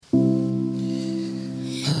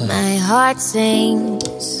My heart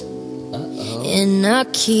sings in a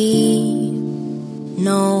key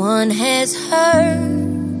no one has heard.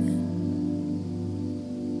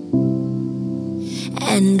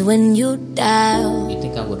 And when you dial, you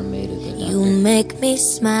think I would have made a good doctor? You make me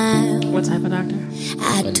smile. What type of doctor?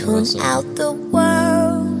 I tune out the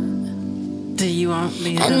world. Do you want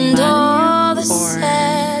me to and all the or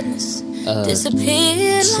sadness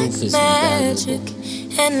disappeared like magic,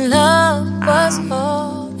 and love was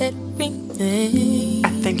all that remained. I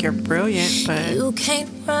think you're brilliant, but you can't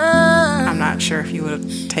run. I'm not sure if you would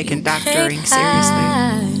have taken doctoring seriously.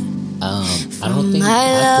 I don't think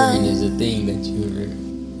doctoring is a thing that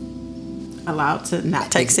you're allowed to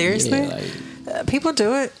not take seriously. Yeah, like, people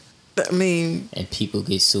do it. I mean, and people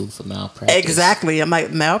get sued for malpractice. Exactly. I'm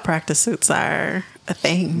like, malpractice suits are a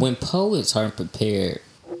thing. When poets aren't prepared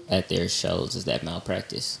at their shows, is that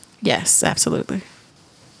malpractice? Yes, absolutely.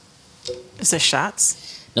 Is it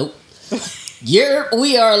shots? Nope.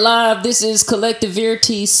 We are live. This is Collective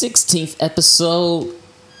Verite's 16th episode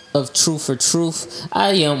of Truth for Truth.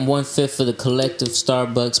 I am 1/5 of the collective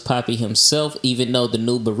Starbucks Poppy himself, even though the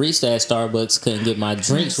new barista at Starbucks couldn't get my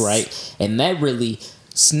drinks right, and that really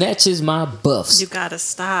snatches my buffs. You gotta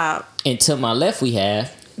stop. And to my left we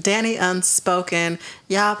have Danny Unspoken.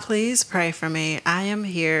 Y'all please pray for me. I am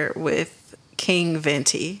here with King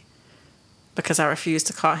Venti because I refuse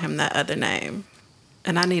to call him that other name,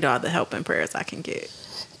 and I need all the help and prayers I can get.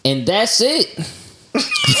 And that's it.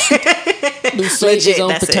 New Faith is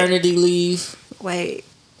on paternity leave. Wait.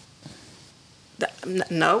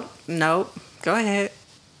 Nope. Go ahead.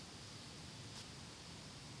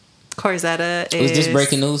 Corzetta is... Was this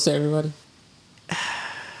breaking news to everybody?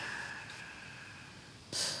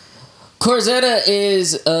 Corzetta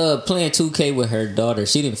is playing 2K with her daughter.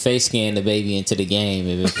 She didn't face scan the baby into the game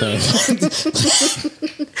and been playing.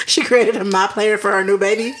 She created a My Player for her new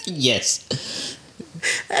baby? Yes.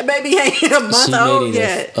 That baby ain't a month old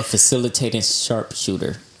yet. A facilitating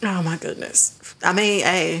sharpshooter. Oh my goodness. I mean,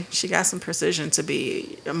 hey, she got some precision to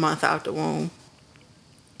be a month out the womb.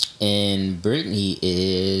 And Brittany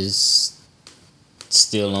is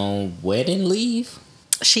still on wedding leave?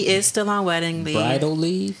 She is still on wedding leave. Bridal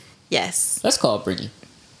leave? Yes. Let's call Brittany.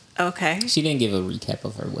 Okay. She didn't give a recap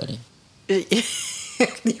of her wedding.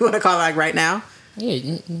 You want to call like right now? Yeah,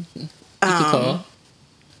 you can call.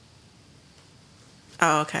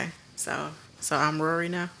 Oh, okay. So I'm Rory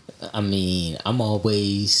now? I mean, I'm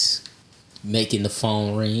always making the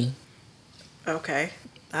phone ring. Okay.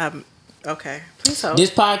 Okay. Please hold. This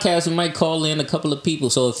podcast, we might call in a couple of people.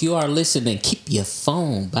 So if you are listening, keep your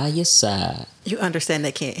phone by your side. You understand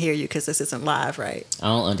they can't hear you because this isn't live, right? I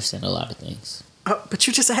don't understand a lot of things. Oh, but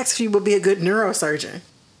you just asked if you would be a good neurosurgeon.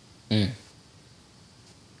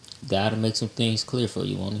 Gotta make some things clear for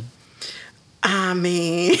you, won't he? I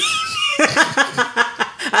mean...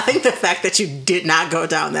 I think the fact that you did not go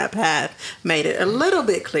down that path made it a little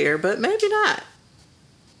bit clear, but maybe not.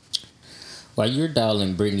 While you're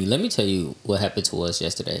dialing Brittany, let me tell you what happened to us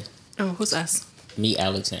yesterday. Oh, who's us? Me,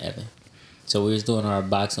 Alex, and Evan. So we was doing our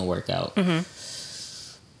boxing workout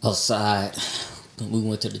outside. We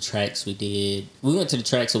went to the tracks. We went to the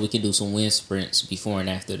track so we could do some wind sprints before and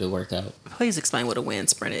after the workout. Please explain what a wind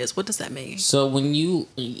sprint is. What does that mean? So when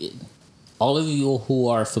all of you who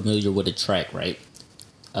are familiar with a track, right?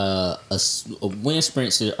 A wind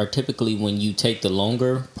sprints are typically when you take the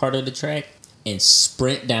longer part of the track and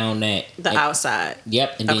sprint down that. Outside.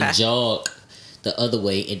 Yep, and then jog the other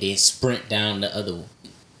way and then sprint down the other way.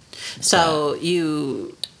 So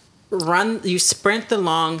you sprint the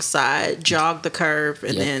long side, jog the curve,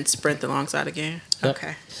 and then sprint the long side again? Yep.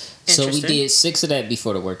 Okay. So we did 6 of that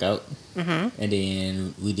before the workout. And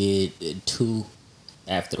then we did 2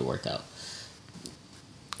 after the workout.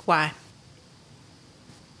 Why?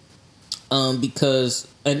 Because,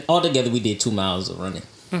 and altogether we did 2 miles of running.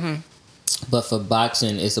 But for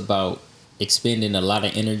boxing, it's about expending a lot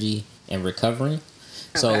of energy and recovering.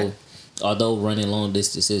 So, although running long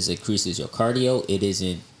distances increases your cardio, it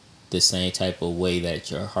isn't the same type of way that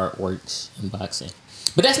your heart works in boxing.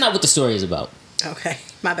 But that's not what the story is about. Okay,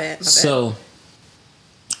 my bad. So,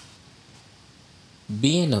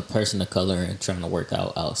 being a person of color and trying to work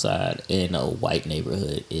out outside in a white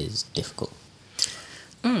neighborhood is difficult.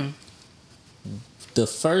 The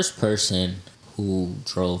first person who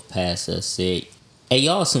drove past us said, "Hey,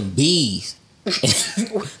 y'all some bees."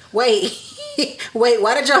 Wait,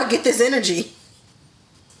 why did y'all get this energy?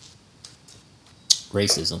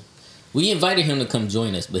 Racism. We invited him to come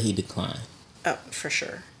join us, but he declined. Oh, for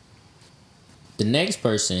sure. The next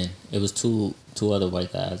person, it was two other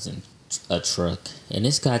white guys in a truck, and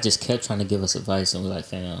this guy just kept trying to give us advice, and we're like,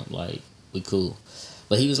 fam, like, we cool.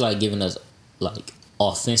 But he was like giving us like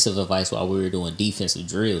offensive advice while we were doing defensive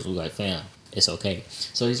drills. We were like, fam, it's okay.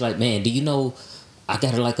 So he's like, man, do you know I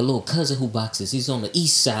got like a little cousin who boxes. He's on the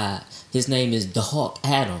east side. His name is the Hawk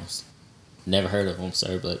Adams. Never heard of him,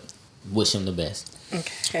 sir, but wish him the best.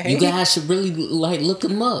 Okay. You guys should really like look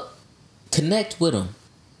him up. Connect with him.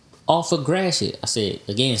 Offer Gratiot. I said,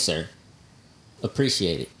 again, sir,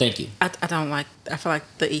 appreciate it. Thank you. I don't like, I feel like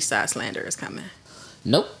the East Side slander is coming.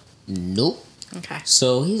 Nope. Okay.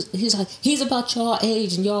 So he's like, he's about y'all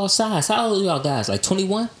age and y'all size. How old are y'all guys? Like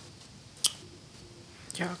 21?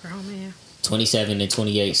 Y'all grown man. 27 and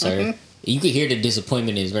 28, sir. You could hear the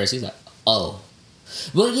disappointment in his verse. He's like, oh.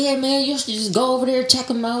 Well, yeah, man, you should just go over there, check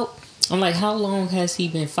him out. I'm like, how long has he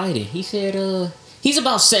been fighting? He said, he's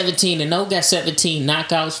about 17-0, got 17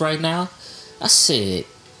 knockouts right now. I said,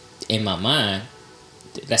 in my mind,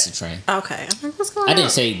 that's a train. Okay. I'm like, what's going on? I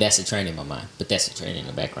didn't say that's a train in my mind, but that's a train in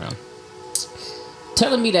the background.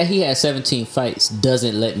 Telling me that he had 17 fights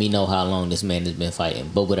doesn't let me know how long this man has been fighting,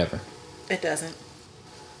 but whatever. It doesn't.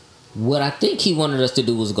 What I think he wanted us to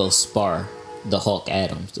do was go spar the Hawk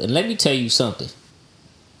Adams. And let me tell you something.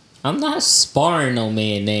 I'm not sparring no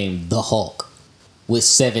man named the Hawk with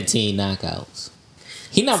 17 knockouts.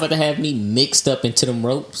 He not about to have me mixed up into them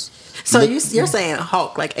ropes. So you're saying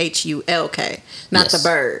Hulk, like Hulk, not Yes. the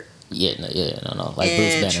bird. Yeah, no. Like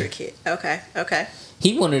Bruce Banner. Intricate. Okay.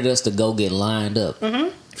 He wanted us to go get lined up.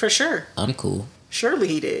 For sure. I'm cool. Surely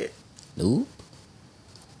he did. Nope.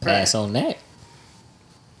 Pass on that.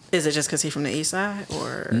 Is it just because he's from the East Side,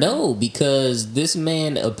 or No, because this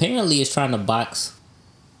man apparently is trying to box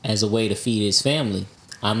as a way to feed his family.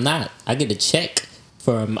 I'm not. I get a check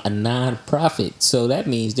from a non-profit, so that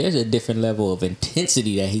means there's a different level of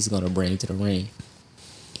intensity that he's going to bring to the ring.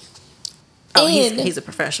 Oh, And he's a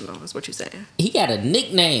professional, is what you're saying. he got a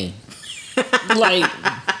nickname. Like,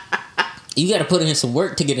 you got to put in some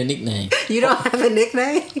work to get a nickname, You don't have a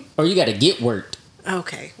nickname? or you got to get worked.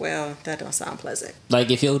 Okay, well, that don't sound pleasant.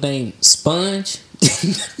 Like if your name Sponge,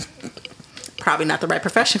 Probably not the right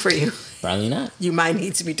profession for you. probably not. You might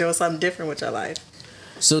need to be doing something different with your life.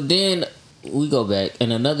 So then we go back,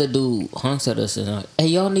 and another dude honks at us and like, "Hey,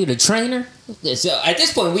 y'all need a trainer?" So at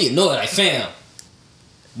this point, we ignored like, fam.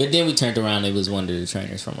 But then we turned around. It was one of the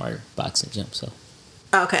trainers from our boxing gym. So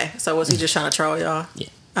Okay, so was he just trying to troll y'all? yeah,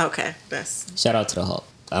 Okay, that's shout out to the Hulk.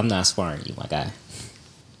 I'm not sparring you, my guy.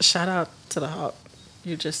 shout out to the Hulk.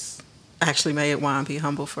 You just actually made Juan be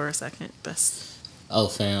humble for a second. That's Oh,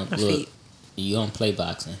 fam, a look, feat. you don't play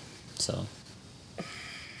boxing, so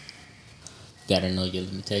gotta know your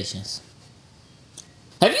limitations.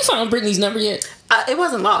 Have you found Brittany's number yet? It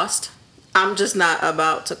wasn't lost. I'm just not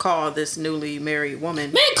about to call this newly married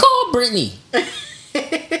woman. Man, call Brittany.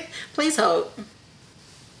 Please hold.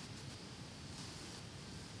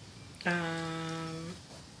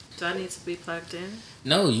 Do I need to be plugged in?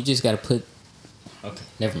 No, you just gotta put. Okay,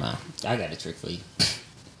 never mind. I got a trick for you.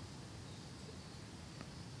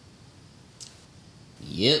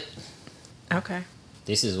 Yep. Okay.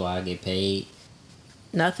 This is why I get paid.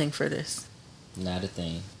 Nothing for this. Not a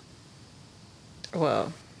thing.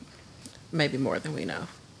 Well, maybe more than we know.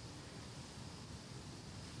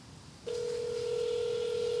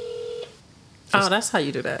 Oh, that's how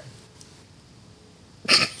you do that.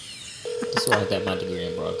 That's why I got my degree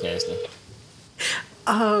in broadcasting.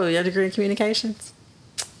 Oh, your degree in communications?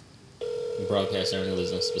 Broadcast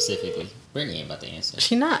journalism specifically. Brittany ain't about to answer.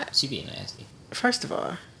 She not. She being nasty. First of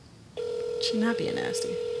all, she not being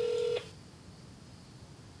nasty.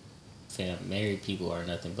 Fam, married people are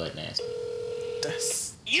nothing but nasty.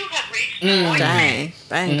 That's You have reached the voicemail.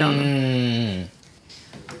 dang on them.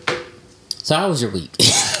 So how was your week?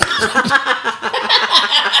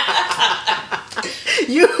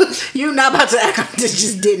 You not about to act like this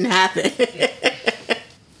just didn't happen.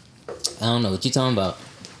 I don't know what you talking about.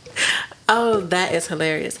 Oh, that is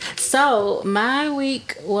hilarious. So my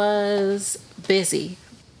week was busy,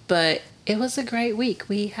 but it was a great week.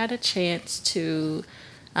 We had a chance to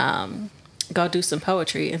go do some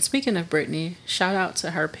poetry. And speaking of Brittany, shout out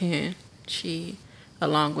to her pen. She,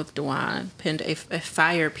 along with Dewan, penned a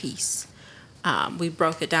fire piece. We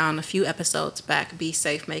broke it down a few episodes back. Be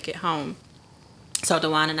safe, make it home. So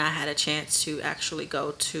Dewan and I had a chance to actually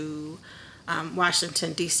go to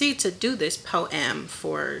Washington, D.C. to do this poem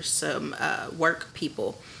for some work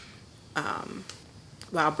people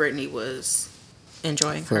while Brittany was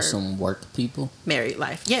enjoying For her some work people? married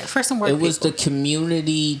life. Yeah, for some work It people. was the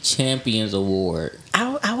Community Champions Award,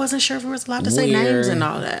 I wasn't sure if we was allowed to say names and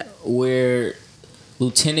all that. where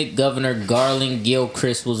Lieutenant Governor Garland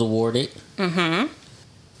Gilchrist was awarded. Mm-hmm.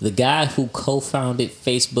 The guy who co-founded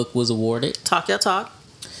Facebook was awarded. Talk your talk.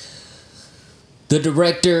 The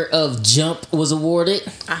director of Jump was awarded.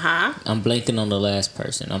 Uh-huh. I'm blanking on the last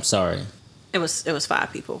person. I'm sorry. It was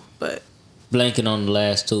 5 people, but Blanking on the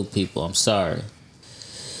last 2 people. I'm sorry.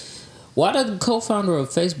 Why the co-founder of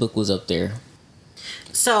Facebook was up there?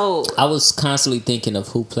 so I was constantly thinking of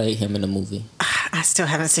who played him in the movie. I still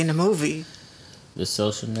haven't seen the movie. The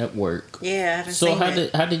Social Network. Yeah, I haven't So seen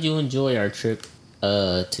it. how did you enjoy our trip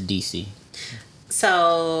to DC?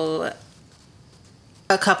 So,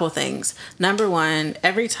 a couple things. Number one,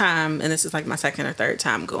 every time, and this is like my second or third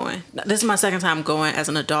time going. This is my second time going as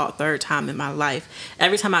an adult, third time in my life.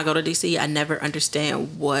 Every time I go to DC, I never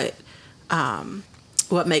understand what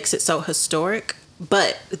makes it so historic.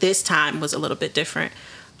 But this time was a little bit different.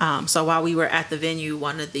 So while we were at the venue,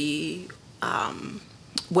 one of the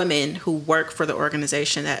women who work for the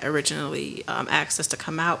organization that originally asked us to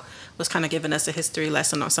come out was kind of giving us a history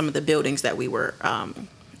lesson on some of the buildings that we were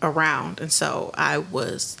around. And so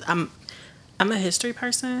I'm a history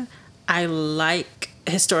person. I like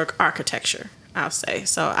historic architecture, I'll say.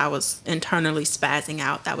 So I was internally spazzing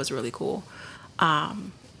out. That was really cool.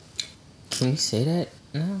 Can we say that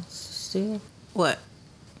now? Still What?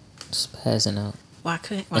 spazzing out. Why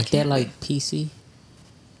couldn't? Like that, like PC.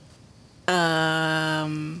 I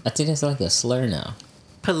think that's like a slur now.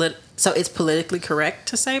 So it's politically correct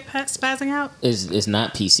to say spazzing out? It's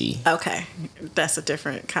not PC. Okay, that's a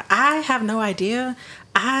different kind. I have no idea.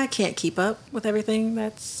 I can't keep up with everything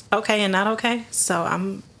that's okay and not okay. So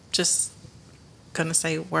I'm just gonna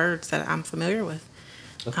say words that I'm familiar with.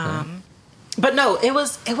 Okay. But no, it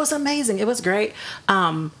was amazing. It was great.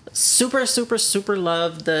 Super, super, super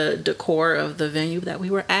loved the decor of the venue that we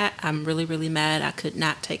were at. I'm really, really mad I could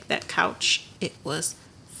not take that couch. It was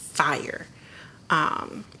fire.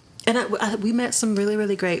 And we met some really,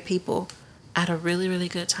 really great people. I had a really, really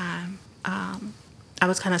good time. I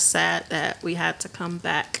was kind of sad that we had to come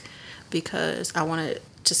back because I wanted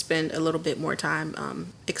to spend a little bit more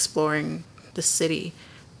time exploring the city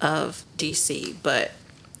of DC. But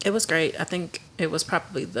it was great. I think it was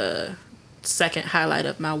probably the second highlight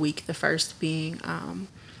of my week. The first being a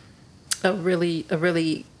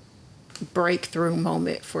really breakthrough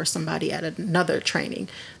moment for somebody at another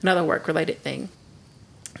work-related thing.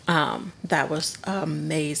 That was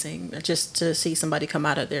amazing. Just to see somebody come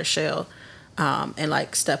out of their shell and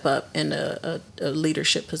like step up in a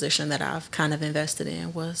leadership position that I've kind of invested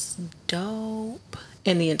in was dope.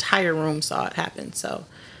 And the entire room saw it happen. So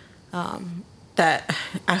that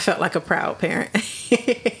I felt like a proud parent.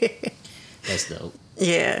 That's dope.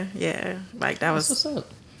 Yeah. Like That's what's up.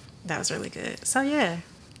 that was really good. So yeah,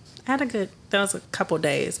 that was a couple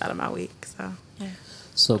days out of my week. So yeah.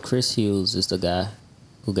 So Chris Hughes is the guy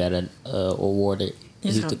who got awarded.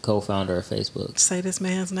 He's the co-founder of Facebook. Say this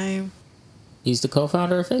man's name. He's the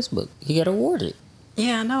co-founder of Facebook. He got awarded.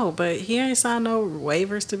 Yeah, I know, but he ain't signed no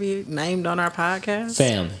waivers to be named on our podcast.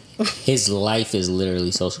 Fam, his life is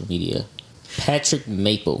literally social media. Patrick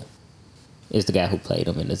Maple is the guy who played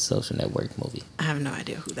him in the Social Network movie. I have no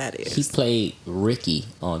idea who that is. He played Ricky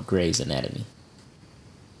on Grey's Anatomy.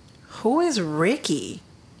 Who is Ricky?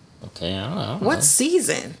 Okay, I don't know. What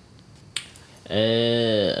season?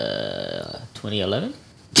 2011?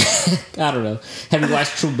 I don't know. Have you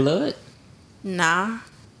watched True Blood? Nah.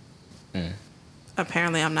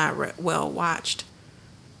 Apparently I'm not well watched.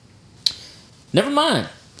 Never mind.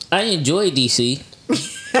 I enjoy DC.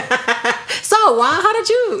 So, Juan, how did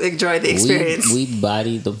you enjoy the experience? We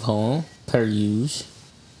bodied the poem per usual.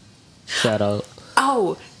 Shout out.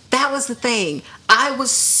 Oh, that was the thing. I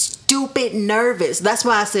was stupid nervous. That's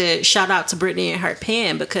why I said shout out to Brittany and her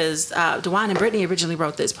pen, because DeWine and Brittany originally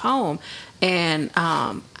wrote this poem, and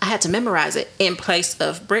I had to memorize it in place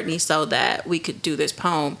of Brittany so that we could do this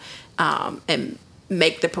poem and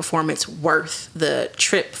make the performance worth the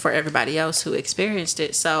trip for everybody else who experienced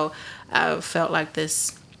it. So I felt like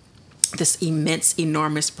this immense,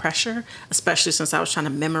 enormous pressure, especially since I was trying to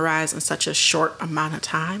memorize in such a short amount of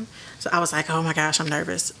time. So I was like, oh my gosh, I'm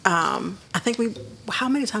nervous. I think how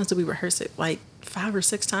many times did we rehearse it? Like 5 or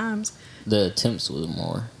 6 times? The attempts was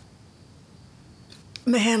more.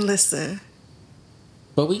 Man, listen.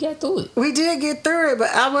 But we got through it. We did get through it, but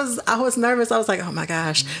I was nervous. I was like, oh my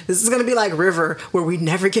gosh, this is going to be like River, where we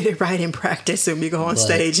never get it right in practice and we go on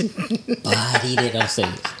stage. Bodied it on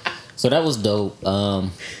stage. So that was dope.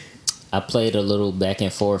 I played a little back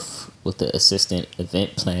and forth with the assistant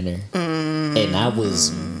event planner. And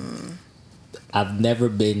I've never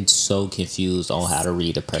been so confused on how to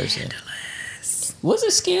read a person. Scandalous. Was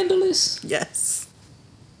it scandalous? Yes.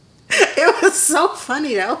 It was so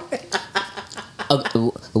funny though.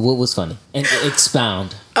 What was funny? And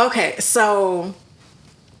expound. Okay, so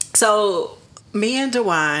me and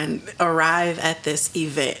DeWine arrive at this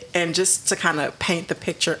event, and just to kind of paint the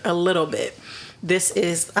picture a little bit, this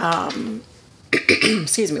is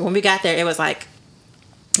excuse me, when we got there, it was like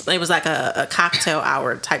a cocktail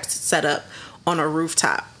hour type setup on a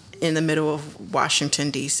rooftop in the middle of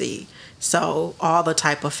Washington, D.C. So all the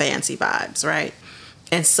type of fancy vibes, right?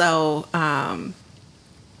 And so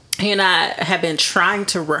he and I have been trying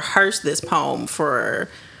to rehearse this poem for,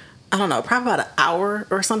 I don't know, probably about an hour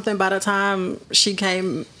or something by the time she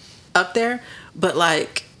came up there. But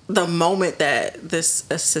like the moment that this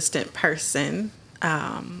assistant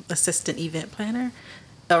event planner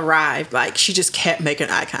arrived, like she just kept making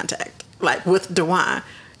eye contact, like with DeWine.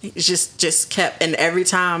 Just kept, and every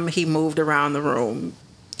time he moved around the room,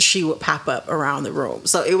 she would pop up around the room.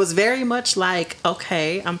 So it was very much like,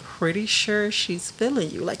 okay, I'm pretty sure she's feeling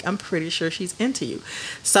you. Like, I'm pretty sure she's into you.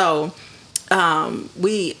 So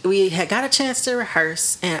we had got a chance to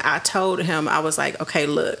rehearse, and I told him, I was like, okay,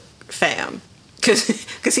 look, fam.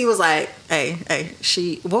 Because he was like, hey,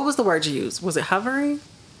 what was the word you used? Was it hovering?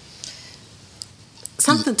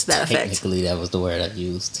 Something to that effect. Technically, that was the word I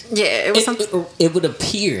used. Yeah, it was something. It would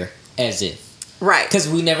appear as if. Right. Because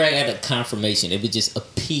we never had a confirmation. It would just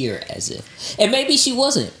appear as if. And maybe she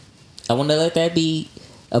wasn't. I want to let that be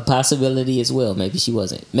a possibility as well. Maybe she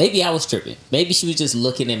wasn't. Maybe I was tripping. Maybe she was just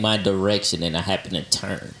looking in my direction and I happened to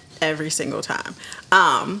turn. Every single time.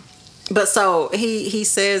 But so he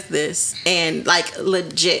says this, and like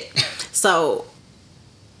legit. So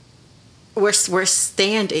we're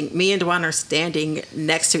standing. Me and DeWine are standing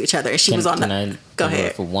next to each other, and she was on the. Can I go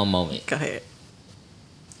ahead for one moment? Go ahead.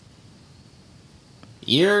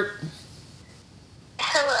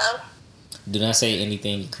 Hello. Do not say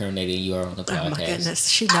anything incriminating. You are on the podcast. Oh my goodness,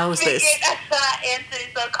 she knows this. That's why I answered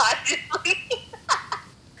so cautiously.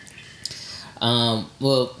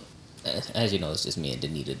 Well, as you know, it's just me and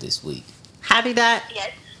Danita this week. Happy that.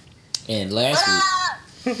 Yes. And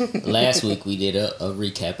last week we did a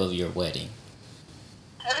recap of your wedding.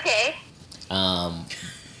 Okay.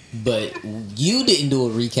 But you didn't do a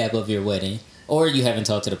recap of your wedding, or you haven't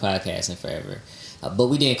talked to the podcast in forever. But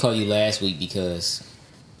we didn't call you last week because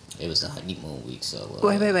it was the honeymoon week. So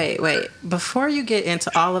Wait. Before you get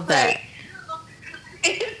into all of that,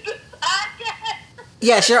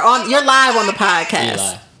 yes, you're live on the podcast. You're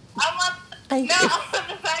live. I'm on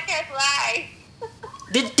the podcast live.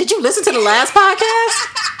 Did you listen to the last podcast?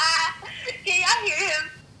 Can y'all hear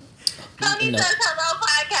him? Tony No. says hello,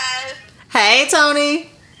 podcast. Hey,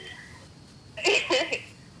 Tony.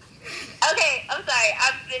 Okay, I'm sorry.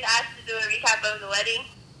 I've been asked to do a recap of the wedding.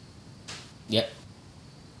 Yep.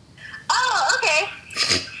 Oh, okay.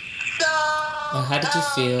 So, How did you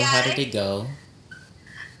feel? guys, How did it go?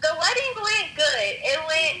 The wedding went good.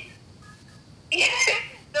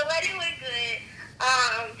 The wedding went good.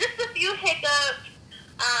 Just a few hiccups.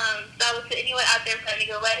 So to anyone out there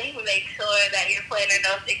planning a wedding, make sure that your planner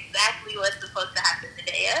knows exactly what's supposed to happen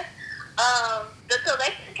today. The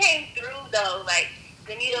collection came through though. Like,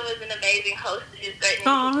 Danita was an amazing hostess, getting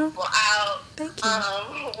people out. Thank you.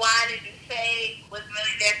 Juan and Faye was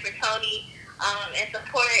really there for Tony and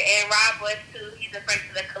support, and Rob was too. He's a friend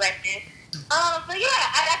to the collection. But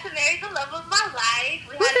yeah, I got to marry the love of my life.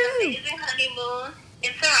 We had an amazing honeymoon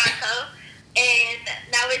in Toronto, and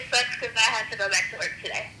now it sucks because I had to go back to work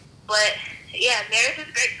today. But yeah, marriage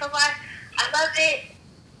is great so far. I love it,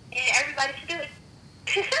 and everybody should do it.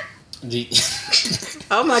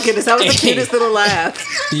 Oh my goodness, that was the cutest little laugh.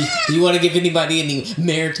 Do you want to give anybody any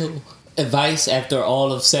marital advice after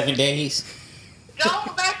all of 7 days?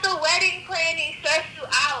 Don't let the wedding planning stress you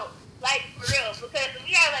out, like for real, because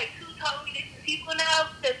we are like two totally different people now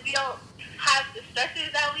because we don't have the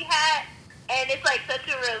stresses that we had, and it's like such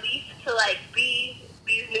a relief to like be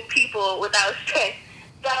these new people without stress.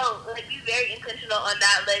 So like be very intentional on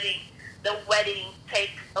not letting the wedding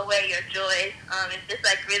take away your joy. And just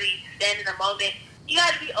like really stand in the moment. You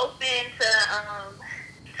got to be open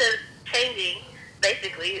to changing.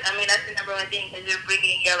 Basically, I mean that's the number one thing because you're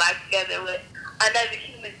bringing your life together with another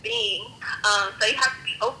human being. So you have to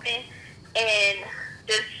be open and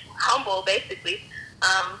just humble, basically,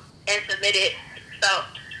 and submitted. So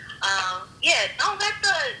yeah, don't let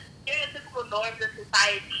the stereotypical norms of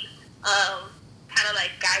society kind of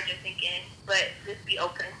like guide your thinking, but just be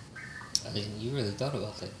open. I mean, you really thought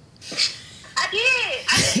about that. I did.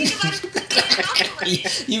 I didn't think about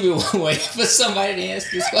it. You've been waiting for somebody to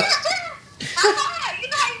ask this question. You know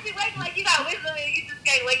how you be waiting like you got wisdom and you just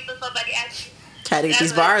can't wait till somebody asks you. Try to get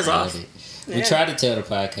these bars off. We tried to tell the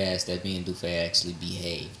podcast that me and Dufe actually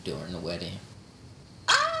behaved during the wedding.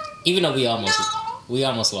 Even though we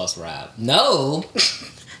almost lost Rob. No.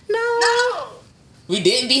 No. No. We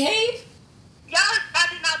didn't behave?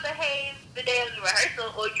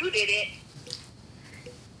 Well, you didn't.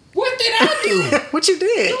 What did I do? What you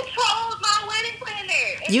did? You trolled my wedding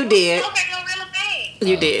planner. You did. Over your real thing.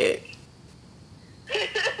 You did.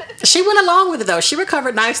 She went along with it though. She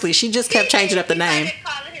recovered nicely. She just kept changing up the name. She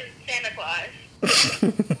calling him Santa Claus.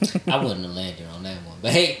 I wouldn't have landed on that one,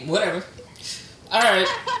 but hey, whatever. All right.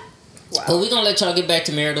 Wow. Well, we're gonna let y'all get back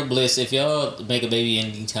to marital bliss. If y'all make a baby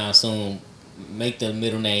anytime soon, make the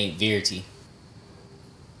middle name Verite.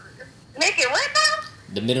 Make it what now?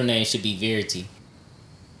 The middle name should be Verite.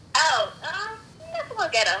 Oh, that's a little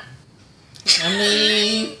ghetto. I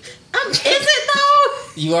mean, Is it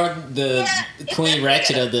though? you are the Queen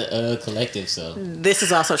Ratchet of the collective, so. This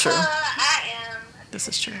is also true. I am. This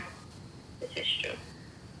is true. This is true.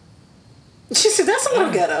 She said that's a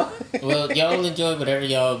little ghetto. Well, y'all enjoy whatever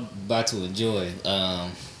y'all about to enjoy.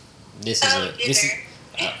 This is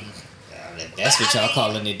that's what y'all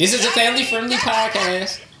calling it. This is a family friendly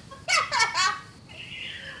podcast.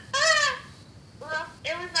 Well,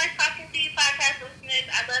 it was nice talking to you, podcast listeners.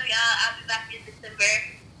 I love y'all. I'll be back in December.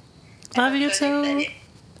 Love you too.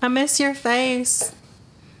 I miss your face.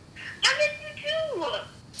 I miss you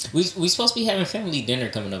too. We supposed to be having family dinner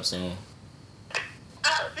coming up soon.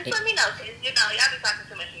 Oh, just let me know, cause y'all be talking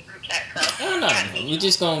too much in group chat. So. Oh no, we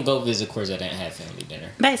just gonna go visit Corzette and have family dinner.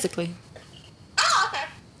 Basically. Oh, okay.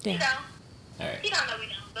 Yeah. You don't. All right. You don't know we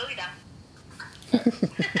don't, but we don't.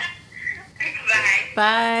 Bye.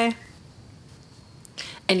 Bye.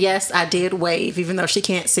 And yes, I did wave, even though she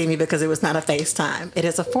can't see me because it was not a FaceTime. It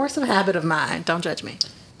is a force of habit of mine. Don't judge me.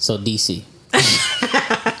 So DC.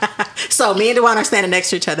 So me and Dewan are standing next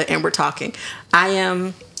to each other and we're talking. I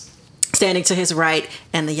am standing to his right,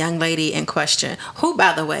 and the young lady in question, who,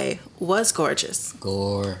 by the way, was gorgeous.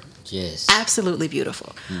 Gorgeous. Absolutely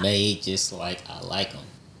beautiful. Made just like I like them.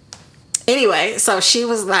 Anyway, so she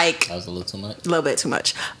was like... That was a little too much. A little bit too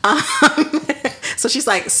much. So she's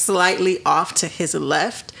like slightly off to his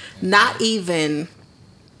left, not even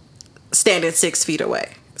standing 6 feet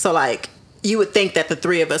away. So like you would think that the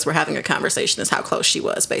three of us were having a conversation is how close she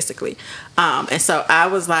was, basically. And so I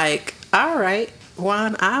was like, all right,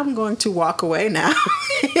 Juan, I'm going to walk away now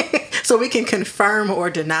so we can confirm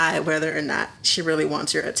or deny whether or not she really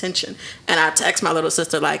wants your attention. And I text my little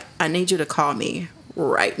sister like, I need you to call me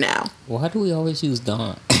right now. Why do we always use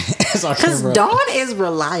Dawn? Because Dawn is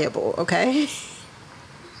reliable, okay?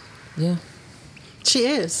 Yeah. She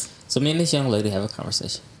is. So me and this young lady have a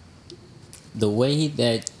conversation. The way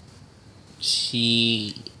that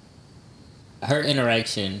her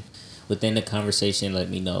interaction within the conversation let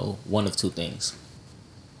me know one of two things.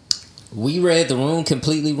 We read the room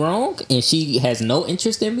completely wrong and she has no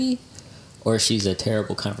interest in me, or she's a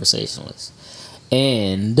terrible conversationalist.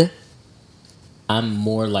 And I'm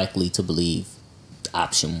more likely to believe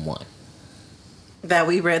option one. That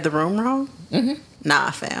we read the room wrong? Mm-hmm.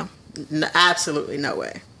 Nah, fam. Absolutely no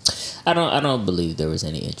way. I don't believe there was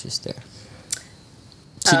any interest there.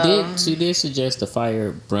 She did suggest a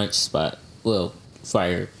fire brunch spot. Well,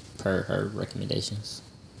 fire per her recommendations.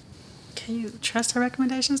 Can you trust her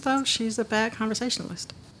recommendations though? She's a bad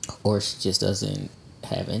conversationalist. Or she just doesn't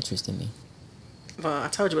have interest in me. Well, I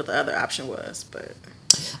told you what the other option was, but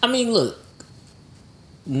I mean, look.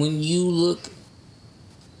 When you look...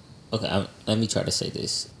 Okay, let me try to say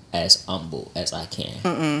this as humble as I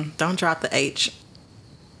can. don't drop the H.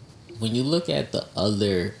 When you look at the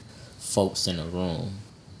other folks in the room,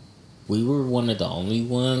 we were one of the only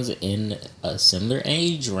ones in a similar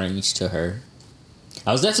age range to her.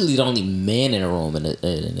 I was definitely the only man in the room in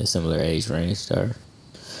a similar age range to her.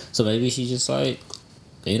 So maybe she's just like,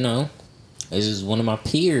 this is one of my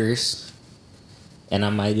peers, and I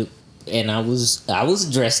was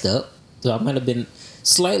dressed up, so I might have been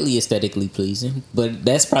slightly aesthetically pleasing, but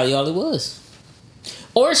that's probably all it was.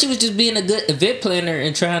 Or she was just being a good event planner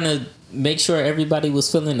and trying to make sure everybody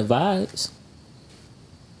was feeling the vibes.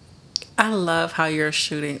 I love how you're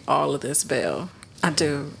shooting all of this, Bill. I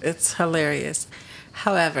do. It's hilarious.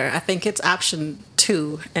 However, I think it's option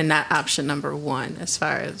 2 and not option number 1 as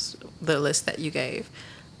far as the list that you gave.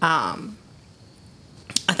 I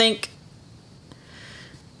think...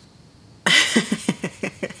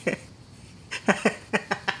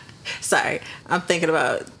 Sorry, I'm thinking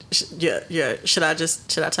about... Should I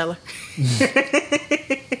tell her?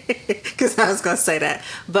 Because I was going to say that.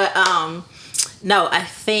 But, no, I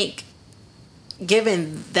think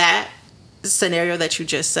given that scenario that you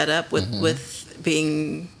just set up with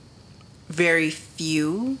being very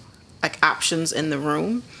few like options in the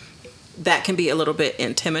room, that can be a little bit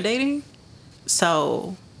intimidating.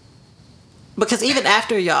 So, because even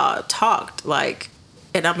after y'all talked, like,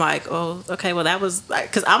 and I'm like, oh, okay, well that was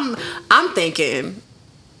like, because I'm thinking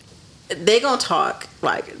they gonna talk,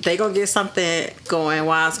 like they gonna get something going.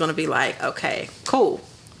 Juan's gonna be like, okay, cool,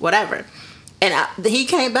 whatever. And he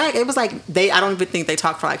came back. It was like I don't even think they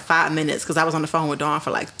talked for like 5 minutes because I was on the phone with Dawn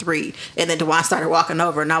for like 3, and then Dewan started walking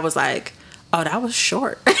over, and I was like, oh, that was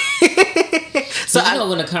short. So you know,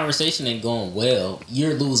 when the conversation ain't going well,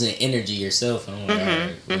 you're losing energy yourself. And I'm like, all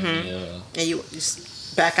right, yeah. And you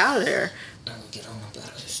just back out of there. I'm gonna get on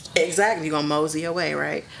about this stuff. Exactly, you're gonna mosey away,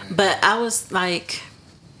 right? But I was like,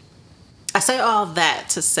 I say all that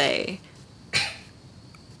to say,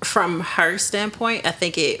 from her standpoint, I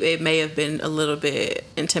think it may have been a little bit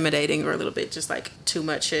intimidating or a little bit just like too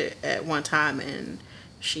much at one time, and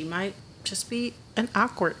she might just be an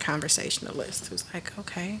awkward conversationalist who's like,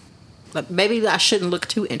 okay, like maybe I shouldn't look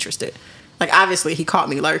too interested. Like obviously he caught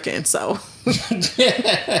me lurking, so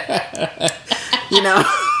you know,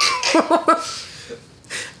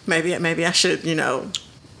 maybe I should, you know,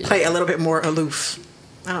 play a little bit more aloof.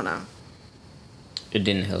 I don't know. It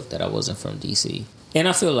didn't help that I wasn't from DC. And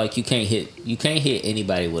I feel like you can't hit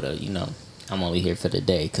anybody with a, you know, I'm only here for the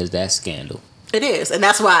day, because that's scandal. It is, and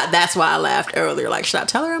that's why I laughed earlier. Like, should I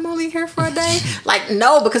tell her I'm only here for a day? Like,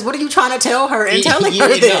 no, because what are you trying to tell her and telling her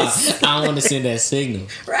this? No, I don't want to send that signal.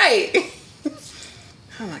 Right.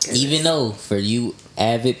 Oh my goodness. Even though for you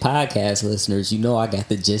avid podcast listeners, you know I got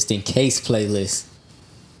the Just In Case playlist.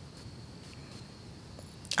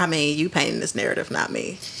 I mean, you painting this narrative, not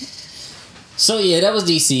me. So yeah, that was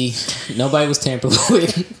DC. Nobody was tampered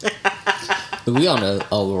with. But we on a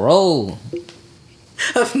roll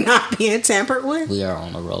of not being tampered with. We are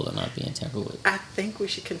on a roll of not being tampered with. I think we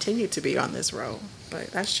should continue to be on this roll,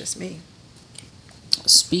 but that's just me.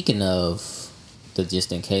 Speaking of the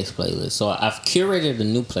Just In Case playlist, so I've curated a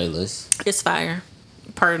new playlist. It's fire,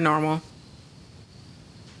 per normal.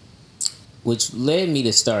 Which led me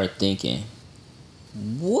to start thinking,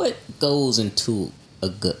 what goes into a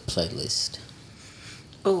good playlist?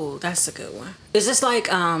 Oh, that's a good one. Is this like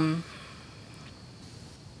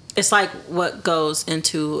it's like what goes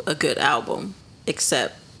into a good album,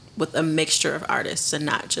 except with a mixture of artists and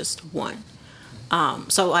not just one.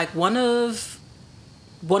 So like one of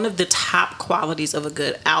the top qualities of a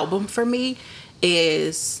good album for me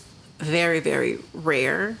is very, very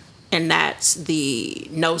rare, and that's the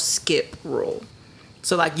no skip rule.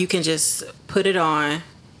 So like you can just put it on,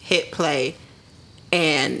 hit play,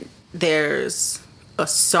 and there's a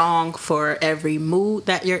song for every mood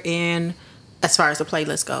that you're in as far as the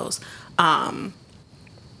playlist goes.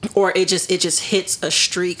 Or it just hits a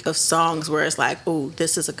streak of songs where it's like, ooh,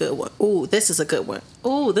 this is a good one. Ooh, this is a good one.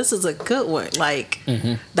 Ooh, this is a good one. Like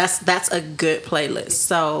that's a good playlist.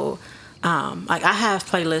 So like I have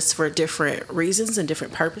playlists for different reasons and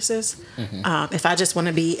different purposes. If I just want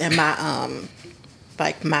to be in my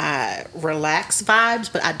like my relaxed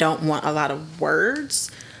vibes, but I don't want a lot of words,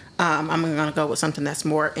 I'm gonna go with something that's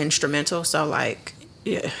more instrumental. So like,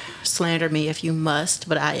 yeah, slander me if you must,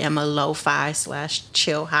 but I am a lo-fi /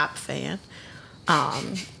 chill hop fan.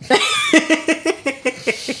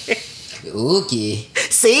 Okay.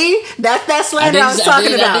 See, that's slander I was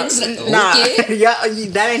talking about. Okay. Yeah,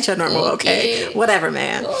 that ain't your normal. Okay, whatever,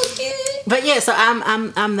 man. Okay. But yeah, so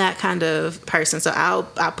I'm that kind of person. So I'll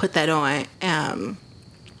put that on.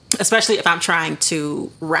 Especially if I'm trying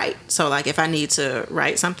to write. So like if I need to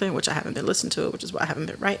write something, which I haven't been listening to it, which is why I haven't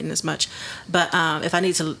been writing as much. But if I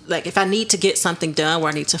need to get something done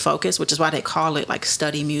where I need to focus, which is why they call it like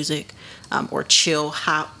study music or chill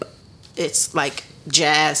hop. It's like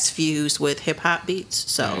jazz fused with hip hop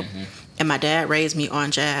beats. So and my dad raised me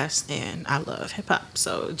on jazz, and I love hip hop.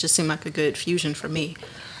 So it just seemed like a good fusion for me.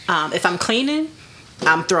 If I'm cleaning,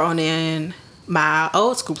 I'm throwing in my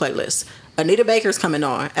old school playlist. Anita Baker's coming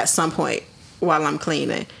on at some point while I'm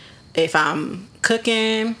cleaning. If I'm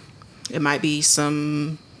cooking, it might be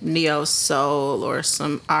some neo soul or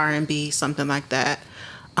some R&B, something like that.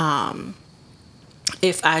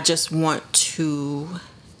 If I just want to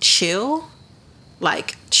chill,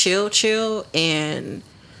 like chill, and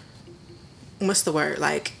what's the word?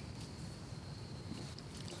 Like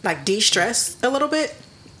de-stress a little bit,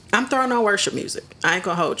 I'm throwing on worship music. I ain't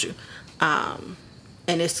gonna hold you.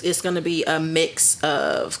 And it's going to be a mix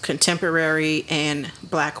of contemporary and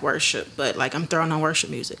black worship. But, like, I'm throwing on worship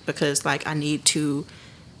music because, like, I need to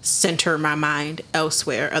center my mind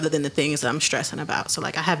elsewhere other than the things that I'm stressing about. So,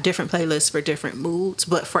 like, I have different playlists for different moods.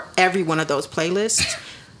 But for every one of those playlists,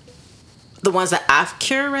 the ones that I've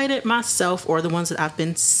curated myself or the ones that I've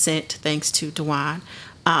been sent thanks to Dewan,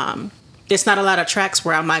 it's not a lot of tracks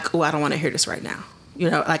where I'm like, oh, I don't want to hear this right now. You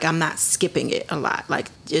know, like, I'm not skipping it a lot. Like,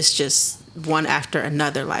 it's just one after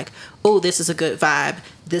another, like, oh, this is a good vibe,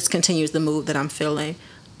 this continues the mood that I'm feeling,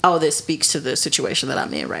 oh, this speaks to the situation that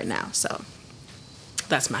I'm in right now. So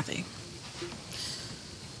that's my thing.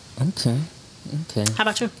 Okay. How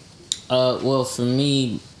about you? Well, for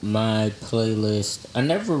me, my playlist, I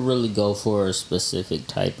never really go for a specific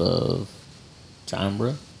type of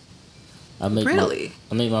genre. I make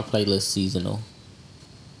my playlist seasonal.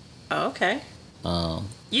 Oh, okay.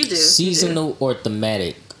 You do seasonal or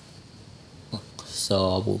thematic.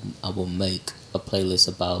 So I will make a playlist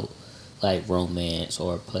about like romance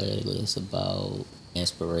or a playlist about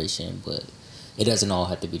inspiration, but it doesn't all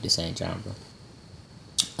have to be the same genre.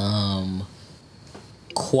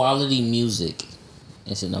 Quality music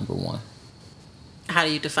is the number one. How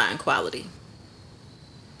do you define quality?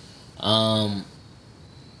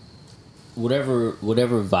 Whatever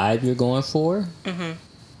vibe you're going for,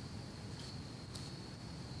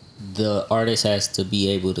 the artist has to be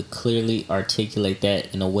able to clearly articulate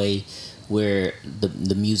that in a way where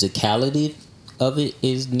the musicality of it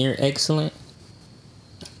is near excellent,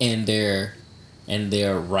 and their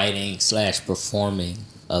writing / performing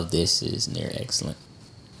of this is near excellent.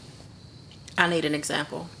 I need an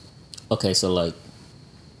example. Okay, so like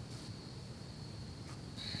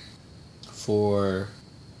for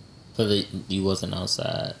the You Wasn't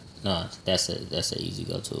Outside. No, that's an easy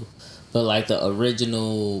go to. But like the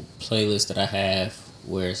original playlist that I have,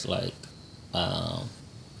 where it's like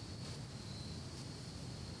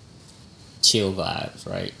chill vibes,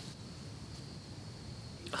 right?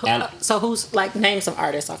 So who's like name some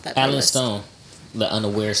artists off that playlist? Alan Stone, the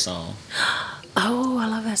Unaware song. Oh, I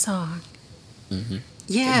love that song. Mm-hmm.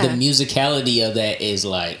 Yeah, the musicality of that is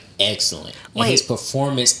like excellent, and his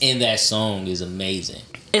performance in that song is amazing.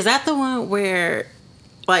 Is that the one where,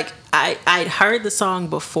 like, I'd heard the song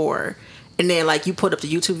before, and then like you put up the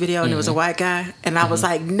YouTube video and it was a white guy, and I was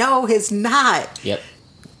like, no, he's not. Yep.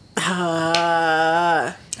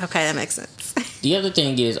 Okay, that makes sense. The other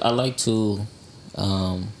thing is I like to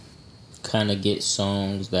kind of get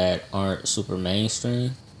songs that aren't super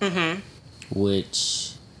mainstream,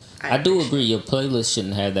 which I do agree your playlist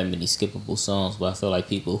shouldn't have that many skippable songs, but I feel like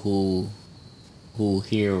people who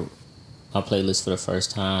hear my playlist for the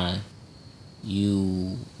first time,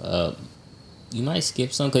 you might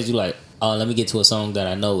skip some because you're like, oh, let me get to a song that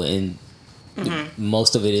I know, and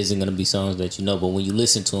most of it isn't going to be songs that you know, but when you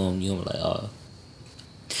listen to them, you're like, oh,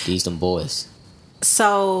 these them boys.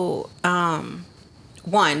 So,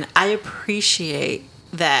 one, I appreciate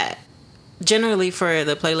that generally for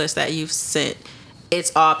the playlist that you've sent,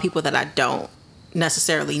 it's all people that I don't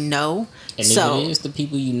necessarily know. And if it is the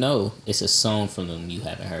people you know, it's a song from them you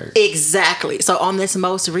haven't heard. Exactly. So on this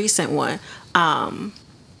most recent one, I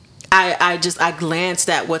glanced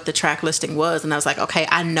at what the track listing was, and I was like, okay,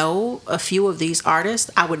 I know a few of these artists.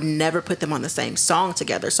 I would never put them on the same song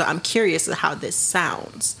together. So I'm curious of how this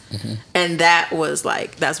sounds. And that's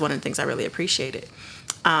one of the things I really appreciated.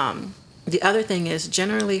 The other thing is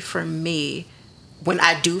generally for me, when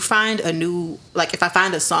I do find a new, like if I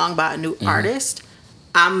find a song by a new artist,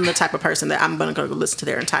 I'm the type of person that I'm going to go listen to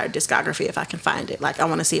their entire discography if I can find it. Like I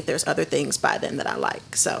want to see if there's other things by them that I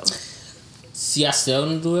like. So, see, I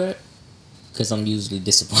seldom do it because I'm usually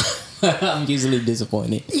disappointed. I'm usually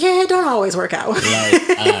disappointed. Yeah, it don't always work out.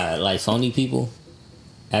 like Phony People.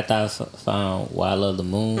 After I found Why I Love the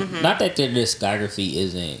Moon, not that their discography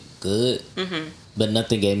isn't good, but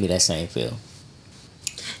nothing gave me that same feel.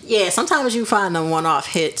 Yeah, sometimes you find them one-off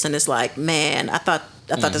hits, and it's like, man, I thought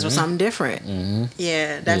this was something different.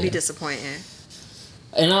 Yeah, that'd be disappointing.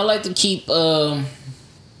 And I like to keep the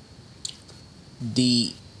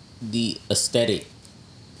aesthetic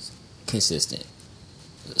consistent.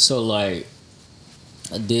 So like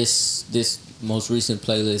this most recent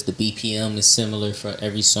playlist, the BPM is similar for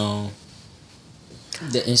every song.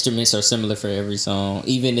 The instruments are similar for every song,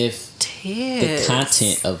 even if the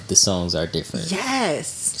content of the songs are different. Yes.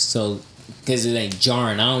 So, because it ain't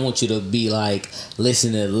jarring. I don't want you to be like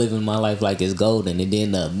listening to "Living My Life Like It's Golden" and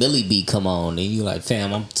then the Millie beat come on and you like,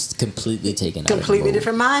 fam, I'm completely taken out of the mood.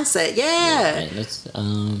 Different mindset. Yeah.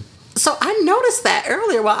 So I noticed that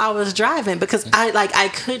earlier while I was driving because I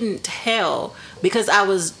couldn't tell because I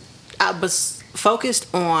was focused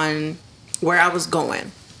on where I was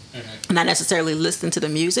going. Not necessarily listening to the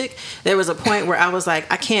music. There was a point where I was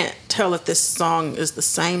like, I can't tell if this song is the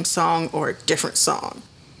same song or a different song.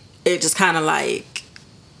 It just kind of like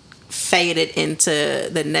faded into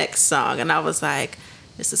the next song, and I was like,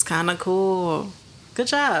 this is kind of cool. Good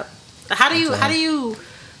job. How do you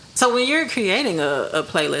so when you're creating a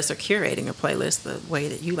playlist or curating a playlist, the way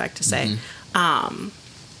that you like to say, how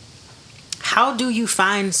do you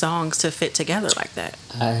find songs to fit together like that?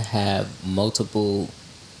 I have multiple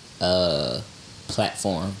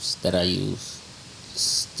platforms that I use.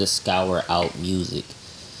 to scour out music.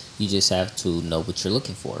 You just have to know what you're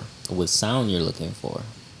looking for, what sound you're looking for.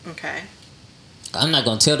 Okay. I'm not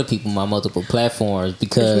gonna tell the people my multiple platforms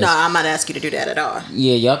because no, I'm not asking you to do that at all.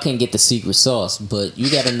 Yeah, y'all can't get the secret sauce, but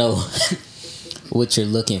you gotta know what you're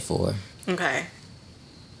looking for. Okay.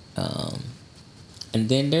 And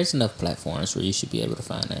then there's enough platforms where you should be able to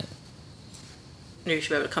find that. You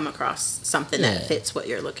should be able to come across something that fits what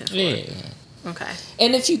you're looking for. Yeah. Okay.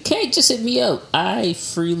 And if you can't, just hit me up. I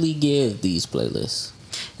freely give these playlists.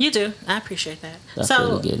 You do. I appreciate that. I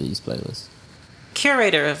freely give these playlists.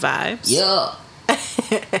 Curator of vibes. Yeah.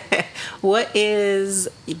 What is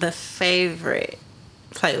the favorite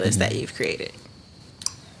playlist that you've created?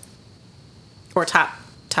 Or top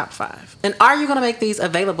 5? And are you going to make these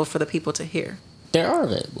available for the people to hear? They are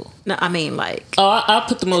available. No, I mean like. Oh, I'll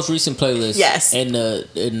put the most recent playlist. Yes. In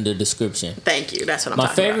the description. Thank you. That's what I'm My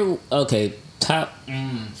talking favorite. about. Okay, top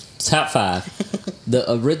 5.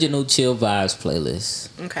 The original Chill Vibes playlist.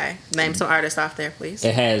 Okay, name some artists off there, please.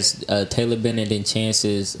 It has Taylor Bennett and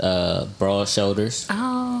Chance's Broad Shoulders.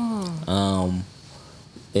 Oh.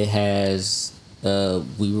 It has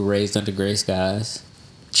We Were Raised Under Gray Skies.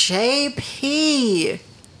 JP.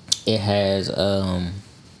 It has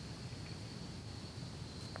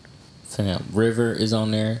River is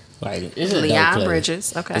on there. Like it's a Leon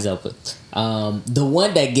Bridges. Okay. It's open. The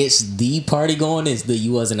one that gets the party going is the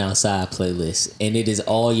You Wasn't Outside playlist, and it is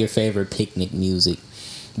all your favorite picnic music.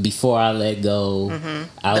 Before I Let Go,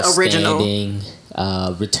 Outstanding,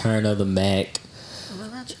 Return of the Mac.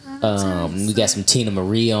 We got some Tina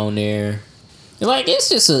Marie on there. Like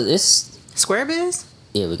it's Square Biz.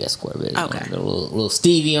 Yeah, we got Square Biz. Okay. A little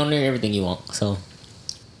Stevie on there, everything you want. So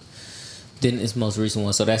then it's most recent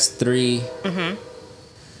one. So that's 3.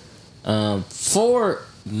 For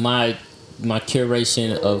my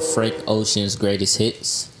curation of Frank Ocean's greatest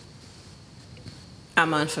hits.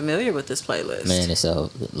 I'm unfamiliar with this playlist. Man, it's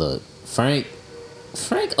look. Frank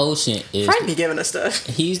Ocean is Frank be giving us stuff.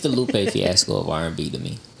 He's the Lupe Fiasco of R&B to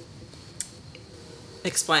me.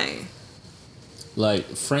 Explain. Like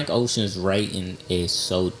Frank Ocean's writing is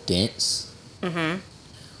so dense.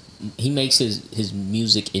 He makes his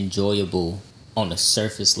music enjoyable on a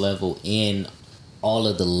surface level, and all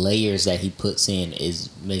of the layers that he puts in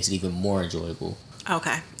makes it even more enjoyable.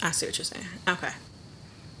 Okay, I see what you're saying. Okay,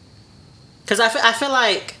 because I feel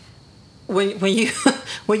like when you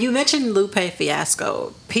when you mention Lupe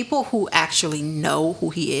Fiasco, people who actually know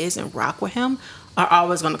who he is and rock with him are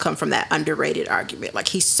always going to come from that underrated argument. Like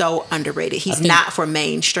he's so underrated. He's not for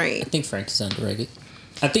mainstream. I think Frank is underrated.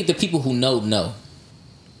 I think the people who know.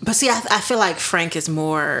 But see, I feel like Frank is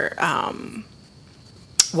more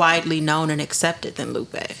widely known and accepted than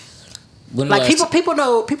Lupe. Like people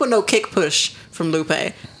know Kick Push from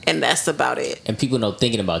Lupe, and that's about it. And people know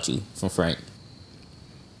Thinking About You from Frank.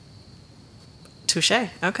 Touche.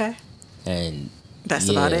 Okay. And that's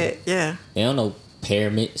about it. Yeah. They don't know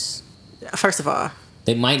Pyramids. First of all,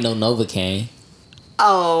 they might know Novocaine.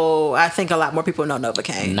 Oh, I think a lot more people know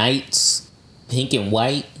Novocaine. Nights, Pink and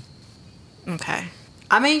White. Okay.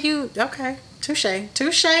 I mean, okay. Touche.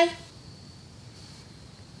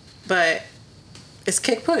 But it's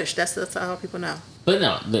Kick Push. That's all people know. But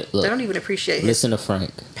no, look, they don't even appreciate listen to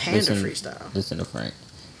Frank. Panda freestyle. Listen to Frank.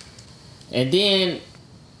 And then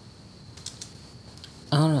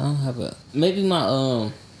I don't have maybe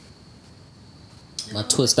my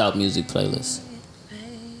twist out music playlist.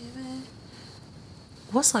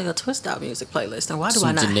 What's like a twist out music playlist, and why do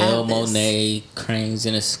I not Janelle have this? Monáe, Cranes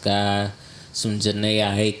in the Sky, some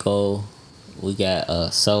Janae Aiko. We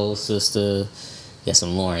got Soul Sister. Got some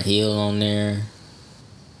Lauryn Hill on there.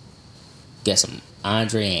 Got some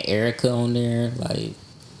Andre and Erica on there. Like,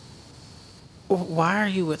 why are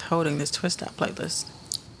you withholding this twist out playlist?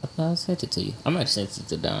 I sent it to you. I might have sent it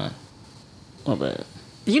to Don. My bad.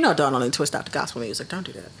 You know Don only twist out the gospel music. Don't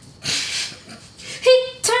do that. He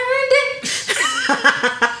turned it.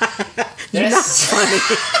 You're not funny.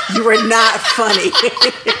 You were not funny.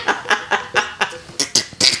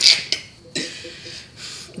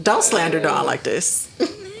 Don't slander Don like this.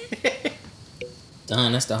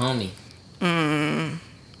 Don, that's the homie.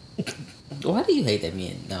 Why do you hate that me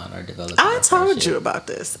and Don are developing? I told you about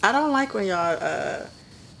this. I don't like when y'all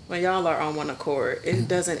are on one accord. It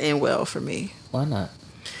doesn't end well for me. Why not?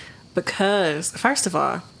 Because, first of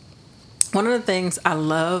all, one of the things I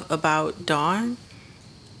love about Dawn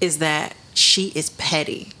is that she is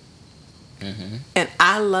petty. And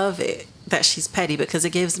I love it that she's petty because it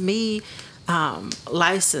gives me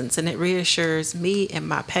license and it reassures me in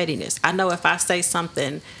my pettiness. I know if I say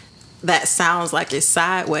something that sounds like it's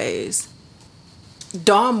sideways,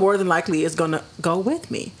 Dawn more than likely is going to go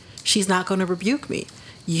with me. she's not going to rebuke me.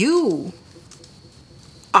 You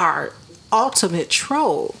are ultimate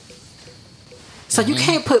troll. So you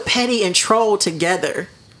can't put petty and troll together.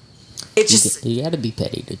 It just you got to be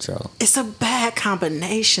petty to troll. It's a bad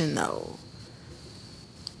combination, though.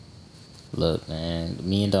 Look, man,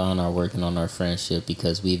 me and Dawn are working on our friendship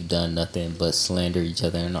because we've done nothing but slander each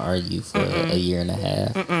other and argue for a year and a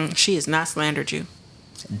half. She has not slandered you.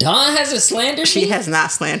 Dawn hasn't slandered She me? has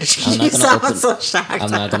not slandered you. I'm not gonna open, so shocked.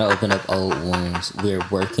 I'm not going to open up old wounds. We're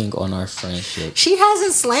working on our friendship. She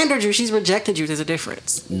hasn't slandered you. She's rejected you. There's a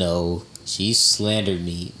difference. No, she slandered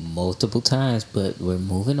me multiple times, but we're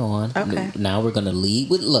moving on. Okay. Now we're going to lead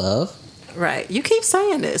with love. Right. You keep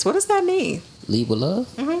saying this. What does that mean? Lead with love?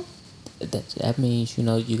 Mm-hmm. That means, you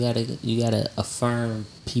know, you gotta affirm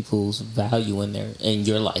people's value in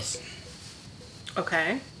your life.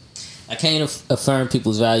 Okay. I can't affirm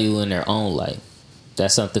people's value in their own life.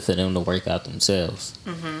 That's something for them to work out themselves.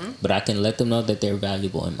 Mm-hmm. But I can let them know that they're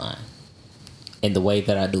valuable in mine. And the way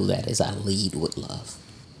that I do that is I lead with love.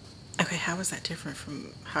 Okay, how is that different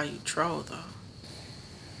from how you troll, though?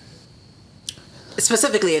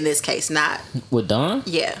 Specifically in this case, not... With Dawn?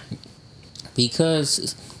 Yeah.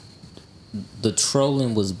 Because the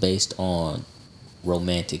trolling was based on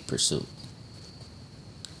romantic pursuit.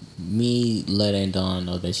 Me letting Dawn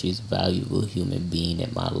know that she's a valuable human being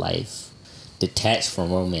in my life, detached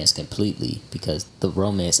from romance completely, because the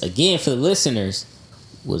romance, again, for the listeners,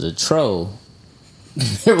 was a troll.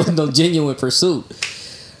 There was no genuine pursuit.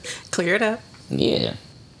 Clear it up. Yeah.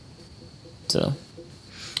 So.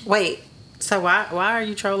 Wait. So why are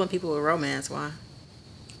you trolling people with romance? Why?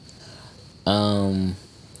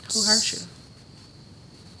 Who hurt you?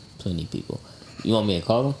 Plenty of people. You want me to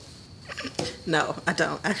call them? No, I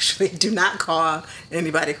don't. Actually, do not call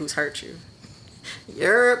anybody who's hurt you.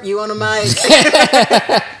 Yerp, you on the mic.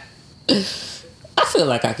 I feel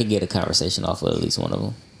like I could get a conversation off with at least one of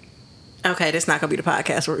them. Okay, this not going to be the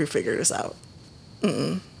podcast where we figure this out.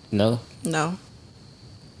 No? No.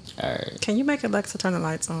 All right. Can you make Alexa turn the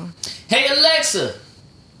lights on? Hey, Alexa,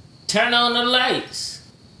 turn on the lights.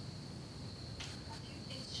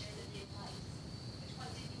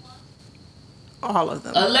 All of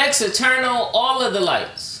them. Alexa, turn on all of the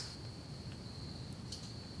lights.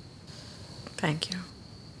 Thank you.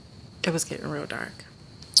 It was getting real dark.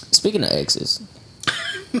 Speaking of exes.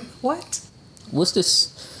 What? What's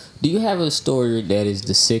this? Do you have a story that is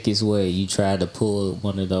the sickest way you tried to pull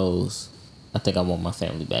one of those, I think I want my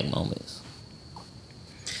family back moments?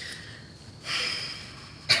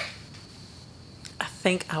 I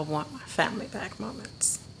think I want my family back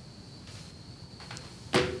moments.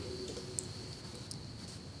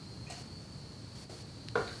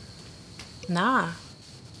 Nah.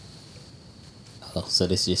 Oh, so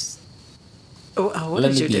this just... What Let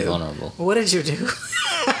did me you be do? vulnerable. What did you do?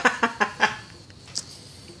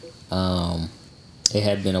 It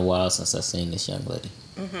had been a while since I seen this young lady.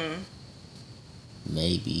 Mm-hmm.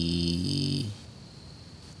 Maybe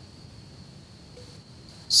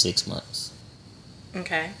 6 months.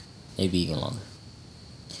 Okay. Maybe even longer.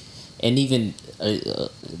 And even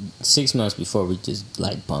 6 months before we just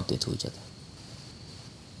like bumped into each other.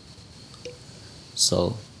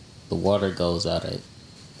 So the water goes out at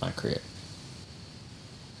my crib.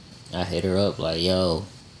 I hit her up like, yo,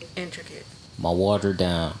 Intricate. my water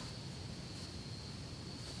down.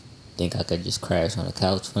 Think I could just crash on the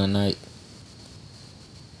couch for the night?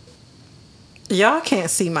 Y'all can't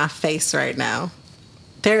see my face right now.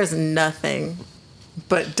 There is nothing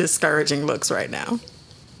but discouraging looks right now.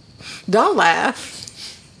 Don't laugh.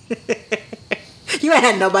 You ain't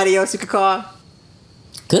had nobody else you could call?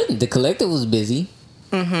 Couldn't. The collective was busy.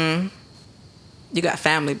 Mm-hmm. You got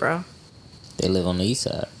family, bro. They live on the east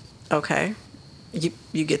side. Okay. You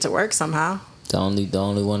get to work somehow. The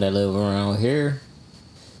only one that live around here.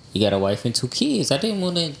 You got a wife and 2 kids. I didn't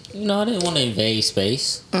want to invade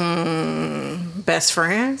space. Best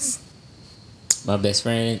friends? My best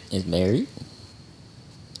friend is married.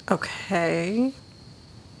 Okay.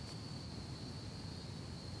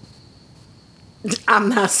 I'm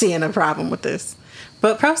not seeing a problem with this.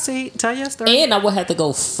 But proceed. Tell your story. And I would have to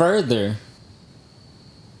go further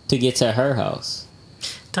to get to her house.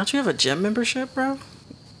 Don't you have a gym membership, bro?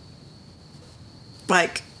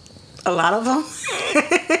 Like, a lot of them?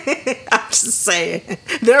 I'm just saying.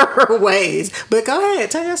 There are ways. But go ahead.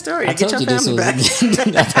 Tell your story. I Get told your you this family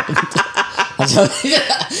was... back. I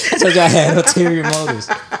told you I had ulterior motives.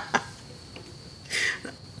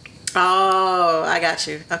 Oh, I got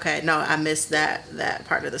you. Okay. No, I missed that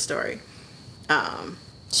part of the story.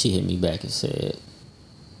 She hit me back and said,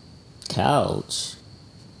 couch.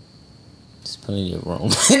 There's plenty of room.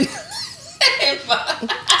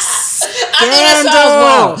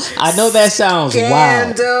 I know that sounds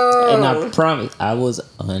wild. Scandal. And I promise, I was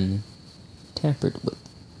untampered with.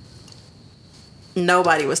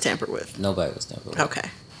 Nobody was tampered with. Nobody was tampered with. Okay.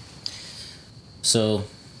 So,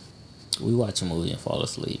 we watch a movie and fall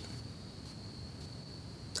asleep.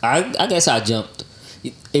 I guess I jumped.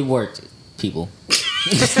 It worked, people.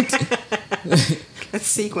 Let's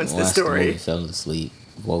sequence the Watched the story. movie, fell asleep,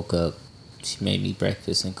 woke up. She made me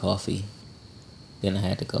breakfast and coffee. Then I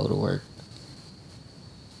had to go to work.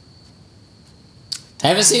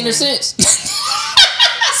 Haven't seen her since.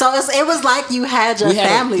 So it was like you had your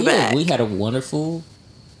family back. We had a wonderful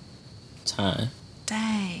time.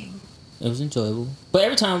 Dang. It was enjoyable. But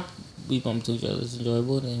every time we bump into each other, it's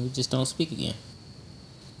enjoyable. Then we just don't speak again.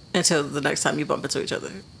 Until the next time you bump into each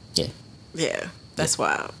other. Yeah. Yeah. That's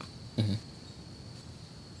wild. Mm-hmm.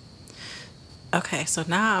 Okay, so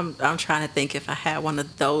now I'm trying to think if I had one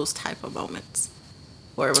of those type of moments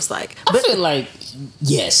where it was like. I feel like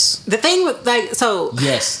yes. The thing with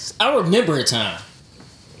yes, I remember a time.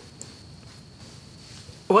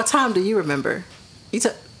 What time do you remember?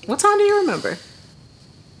 What time do you remember?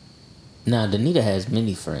 Now, Danita has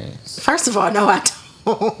many friends. First of all, no, I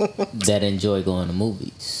don't. That enjoy going to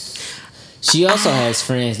movies. She also has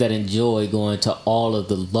friends that enjoy going to all of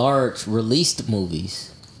the large released movies.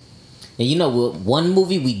 And you know what? One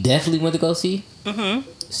movie we definitely went to go see? Mm-hmm.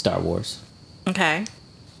 Star Wars. Okay.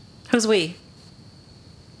 Who's we?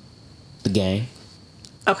 The gang.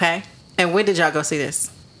 Okay. And when did y'all go see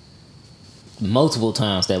this? Multiple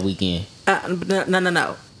times that weekend.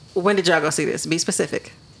 No. When did y'all go see this? Be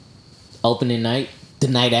specific. Opening night. The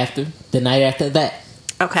night after. The night after that.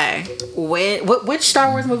 Okay. Which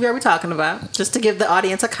Star Wars movie are we talking about? Just to give the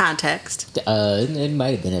audience a context. It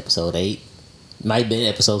might have been episode 8. Might have been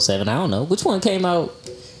episode 7. I don't know. Which one came out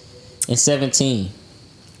in 17?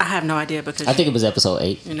 I have no idea because I think it was episode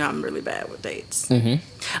 8. You know I'm really bad with dates. Mm-hmm.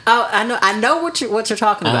 Oh, I know what you're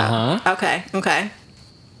talking about. Uh-huh. Okay.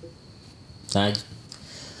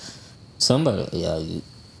 Somebody,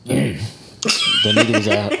 the nigga was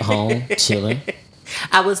at home chilling.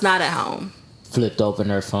 I was not at home. Flipped open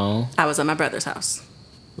her phone. I was at my brother's house.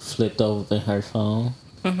 Flipped open her phone.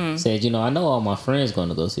 Mm-hmm. Said, I know all my friends going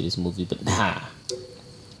to go see this movie, but nah,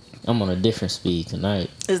 I'm on a different speed tonight.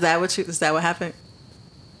 Is that what happened?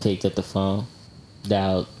 Picked up the phone,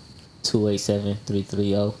 dialed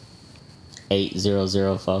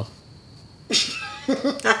 287-330-8004.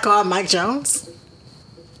 I called Mike Jones.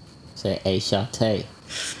 Said, "Hey, Shantae."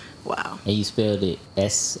 Wow. And you spelled it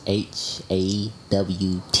Shawtay.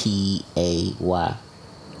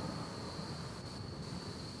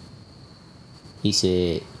 He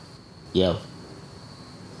said, "Yo,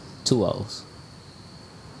 2 O's."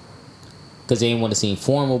 Because he didn't want to seem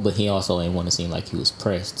formal, but he also didn't want to seem like he was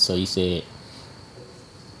pressed. So he said,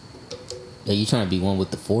 "Are you trying to be one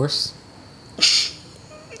with the force?"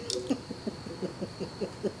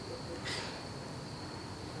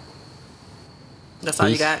 That's all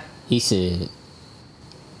you got? He said,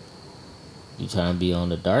 "You trying to be on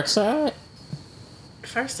the dark side?"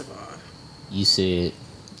 First of all, you said,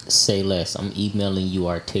 "Say less. I'm emailing you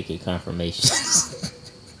our ticket confirmations."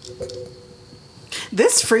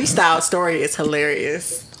 This freestyle story is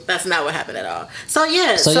hilarious. That's not what happened at all. So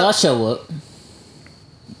yeah. So y'all show up.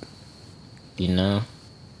 You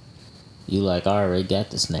like, I already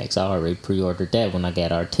got the snacks. I already pre-ordered that when I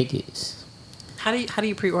got our tickets. How do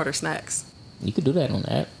you pre-order snacks? You could do that on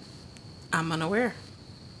the app. I'm unaware.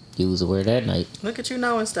 You was aware that night. Look at you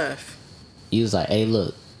knowing stuff. You was like, "Hey,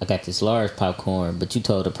 look, I got this large popcorn," but you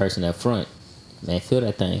told the person up front, "Man, fill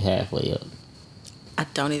that thing halfway up." I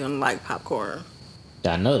don't even like popcorn.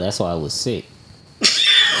 I know, that's why I was sick.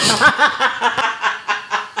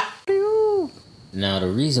 Now, the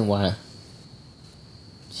reason why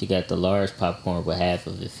she got the large popcorn but half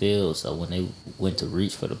of it filled, so when they went to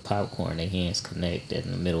reach for the popcorn, their hands connect in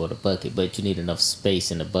the middle of the bucket, but you need enough space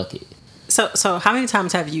in the bucket. So how many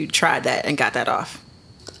times have you tried that and got that off?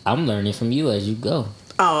 I'm learning from you as you go.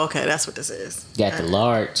 Oh, okay, that's what this is. Got the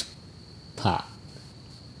large pop.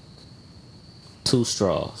 2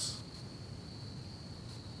 straws.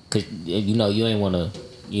 Because, you ain't want to,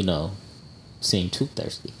 seem too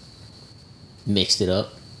thirsty. Mixed it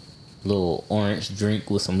up. Little orange drink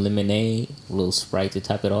with some lemonade. A little Sprite to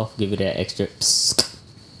top it off. Give it that extra psst.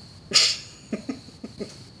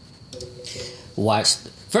 Watched.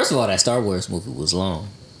 First of all, that Star Wars movie was long.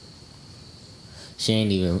 She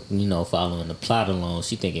ain't even, following the plot along.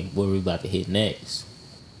 She thinking, what are we about to hit next?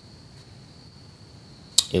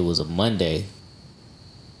 It was a Monday.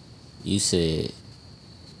 You said,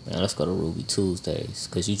 "Man, let's go to Ruby Tuesdays,"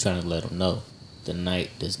 because you trying to let them know the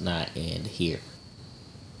night does not end here.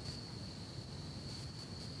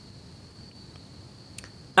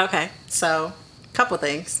 Okay, so couple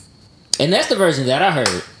things. And that's the version that I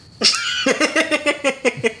heard.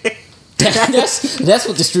 that's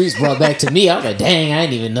what the streets brought back to me. I was like, dang, I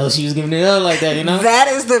didn't even know she was giving it up like that, you know? That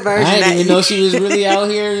is the version. I didn't even know she was really out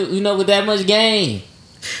here, you know, with that much game.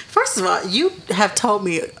 First of all, you have told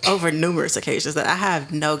me over numerous occasions that I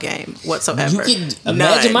have no game whatsoever. You can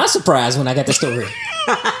imagine my surprise when I got the story.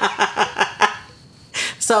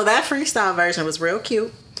 So that freestyle version was real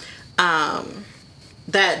cute.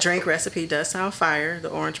 That drink recipe does sound fire. The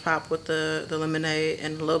orange pop with the lemonade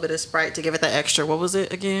and a little bit of Sprite to give it that extra. What was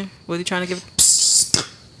it again? What are you trying to give it?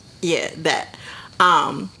 Yeah, that.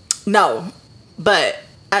 No, but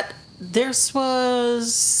this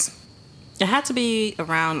was... It had to be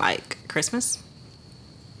around like Christmas.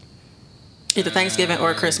 Either Thanksgiving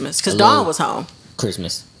or Christmas. Because Dawn was home.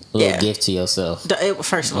 Christmas. A little gift to yourself.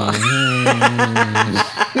 First of all.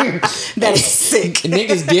 That is sick.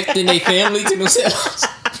 Niggas gifting their family to themselves.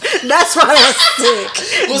 That's why that's sick.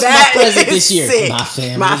 What's that my present this year? Sick. My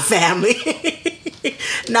family. My family.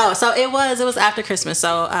 No, so it was after Christmas.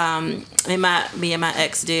 So me and my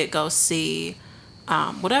ex did go see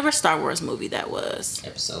whatever Star Wars movie that was.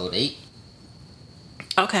 Episode 8.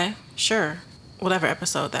 Okay, sure. Whatever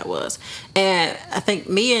episode that was. And I think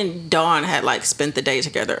me and Dawn had like spent the day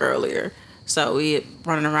together earlier. So we had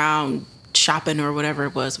running around shopping or whatever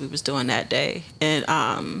it was we was doing that day. And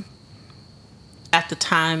at the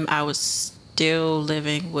time I was still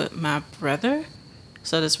living with my brother.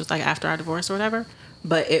 So this was like after our divorce or whatever.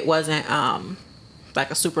 But it wasn't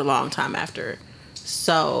like a super long time after.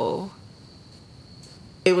 So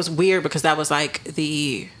it was weird because that was like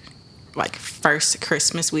the first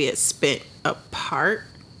Christmas we had spent apart,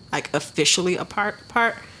 like officially apart.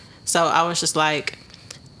 So I was just like,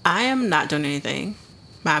 I am not doing anything.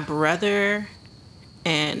 My brother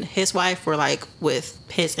and his wife were like with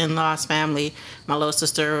his in-laws family. My little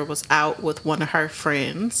sister was out with one of her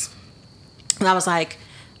friends. And I was like,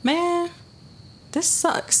 man, this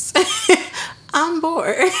sucks. I'm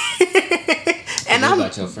bored. And I'm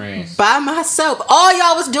about your friends. By myself. All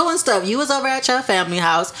y'all was doing stuff. You was over at your family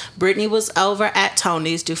house. Brittany was over at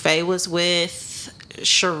Tony's. Dufay was with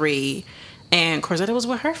Cherie. And Corzetta was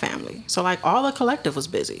with her family. So, like, all the collective was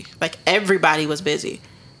busy. Like, everybody was busy.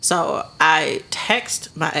 So, I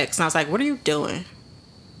text my ex and I was like, what are you doing?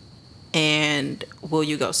 And will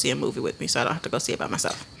you go see a movie with me so I don't have to go see it by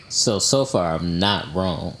myself? So far, I'm not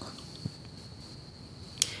wrong.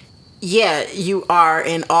 Yeah, you are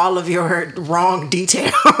in all of your wrong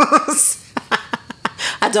details.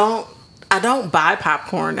 I don't buy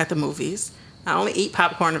popcorn at the movies. I only eat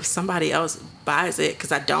popcorn if somebody else buys it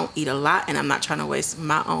because I don't eat a lot and I'm not trying to waste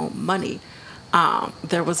my own money.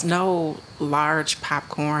 There was no large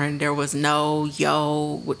popcorn. There was no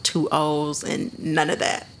yo with 2 O's and none of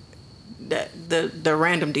that. The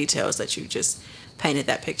random details that you just painted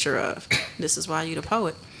that picture of. This is why you the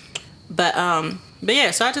poet. But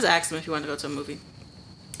yeah, so I just asked him if he wanted to go to a movie.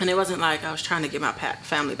 And it wasn't like I was trying to get my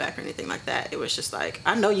family back or anything like that. It was just like,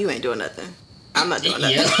 I know you ain't doing nothing. I'm not doing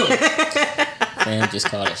nothing. Fam just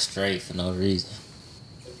called it straight for no reason.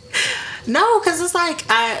 No, because it's like,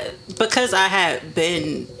 because I had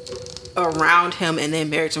been around him and then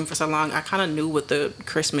married him for so long, I kind of knew what the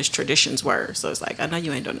Christmas traditions were. So it's like, I know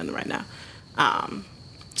you ain't doing nothing right now.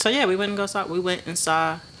 So yeah, we went and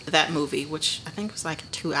saw that movie, which I think was like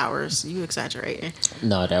 2 hours. You exaggerating?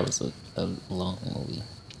 No, that was a long movie.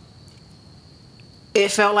 It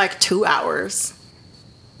felt like 2 hours.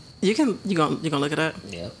 You gonna look it up?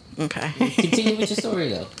 Yep. Okay. Continue with your story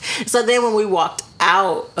though. So then when we walked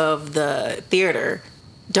out of the theater,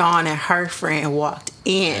 Dawn and her friend walked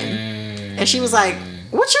in, and she was like,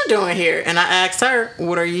 "What you doing here?" And I asked her,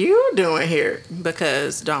 "What are you doing here?"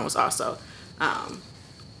 Because Dawn was also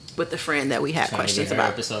with the friend that we had questions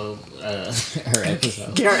about. Her episode.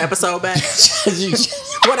 Get her episode back.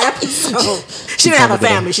 What episode? She didn't have a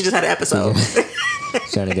family. She just had an episode.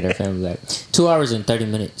 Trying to get her family back. 2 hours and 30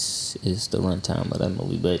 minutes is the runtime of that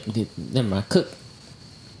movie. But never mind.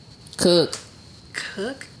 Cook.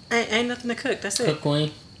 Ain't nothing to cook. That's it. Cook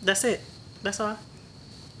queen. That's it. That's all.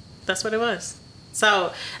 That's what it was.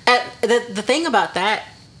 So the thing about that,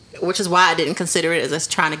 which is why I didn't consider it as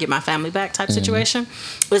trying to get my family back type situation,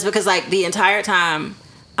 was because like the entire time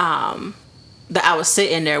that I was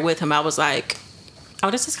sitting there with him, I was like,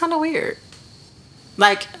 oh, this is kind of weird.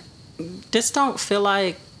 Like, this don't feel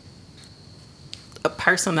like a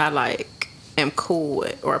person I like am cool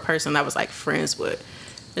with or a person I was like friends with.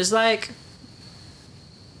 It's like,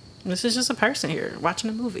 this is just a person here watching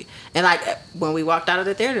a movie. And like when we walked out of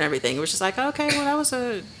the theater and everything, it was just like, okay, well, that was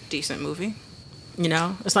a decent movie. You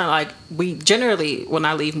know, it's not like we generally, when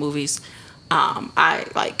I leave movies, I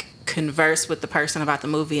like conversed with the person about the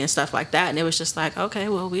movie and stuff like that, and it was just like, okay,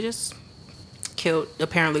 well, we just killed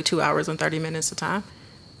apparently 2 hours and 30 minutes of time.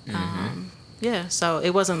 Yeah, so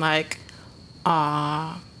it wasn't like,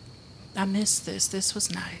 I missed this. This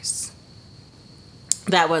was nice.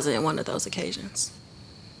 That wasn't one of those occasions.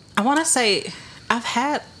 I want to say I've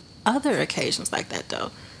had other occasions like that,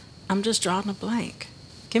 though. I'm just drawing a blank.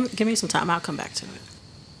 Give me some time. I'll come back to it.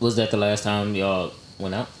 Was that the last time y'all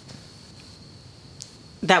went out?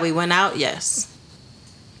 That we went out? Yes.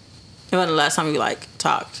 It wasn't the last time we, like,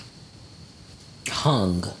 talked.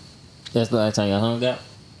 Hung. That's the last time y'all hung out?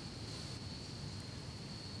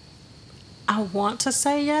 I want to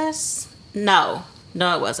say yes. No,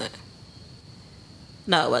 it wasn't.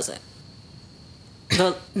 No, it wasn't.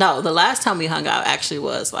 The last time we hung out actually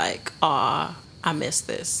was like, aw, I missed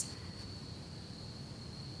this.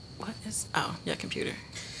 What is, oh, your computer.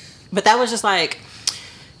 But that was just like,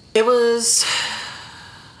 it was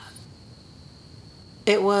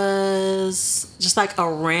just like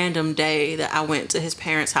a random day that I went to his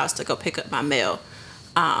parents' house to go pick up my mail.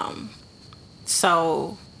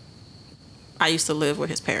 So I used to live with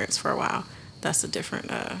his parents for a while. That's a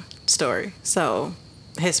different story. So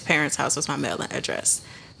his parents' house was my mailing address.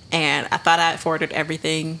 And I thought I had forwarded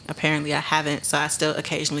everything. Apparently I haven't. So I still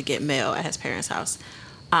occasionally get mail at his parents' house.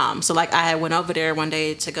 So like I went over there one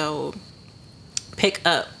day to go pick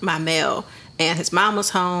up my mail. And his mom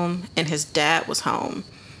was home and his dad was home.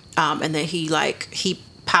 And then he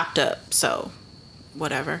popped up. So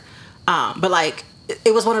whatever. But like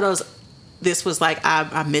it was one of those, this was like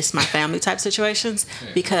I miss my family type situations,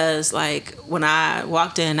 because like when I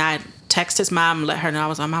walked in, I texted his mom and let her know I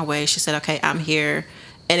was on my way. She said, okay, I'm here.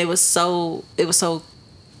 And it was so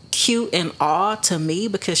cute and awe to me,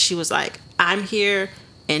 because she was like, I'm here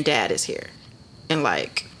and dad is here. And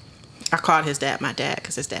like I called his dad my dad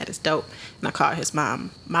because his dad is dope, and I called his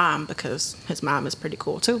mom because his mom is pretty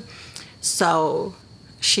cool too. So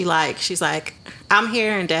she's like, I'm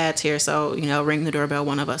here and dad's here, so, you know, ring the doorbell,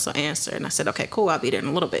 one of us will answer. And I said, okay, cool, I'll be there in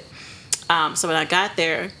a little bit. So when I got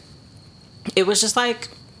there, it was just like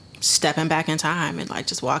stepping back in time and like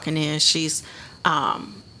just walking in. She's, the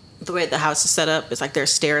way the house is set up, it's like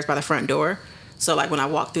there's stairs by the front door. So like when I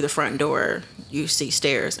walk through the front door, you see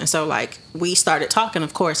stairs. And so like we started talking,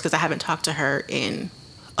 of course, because I haven't talked to her in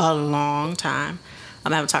a long time.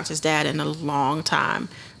 I haven't talked to his dad in a long time.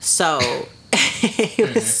 So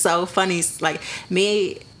it was so funny. Like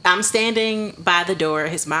I'm standing by the door.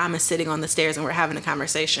 His mom is sitting on the stairs and we're having a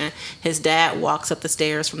conversation. His dad walks up the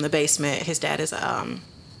stairs from the basement. His dad is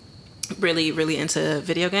really, really into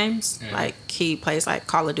video games. Like he plays like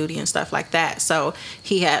Call of Duty and stuff like that. So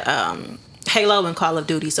he had Halo and Call of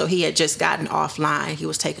Duty. So he had just gotten offline. He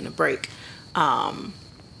was taking a break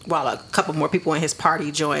while a couple more people in his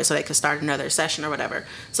party joined so they could start another session or whatever.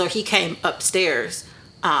 So he came upstairs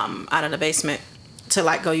out of the basement to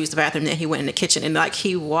like go use the bathroom. Then he went in the kitchen and like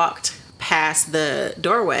he walked past the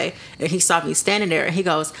doorway and he saw me standing there and he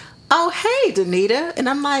goes, oh, hey, Danita. And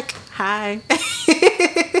I'm like, hi.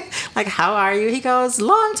 Like, how are you? He goes,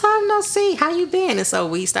 long time no see. How you been? And so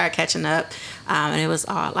we started catching up. And it was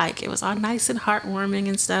all nice and heartwarming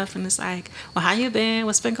and stuff. And it's like, well, how you been?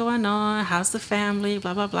 What's been going on? How's the family?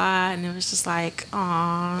 Blah, blah, blah. And it was just like,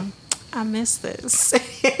 aw, I miss this.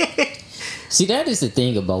 See, that is the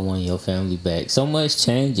thing about wanting your family back. So much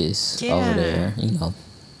changes over there, you know.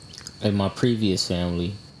 In my previous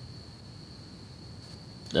family,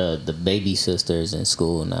 the baby sister's in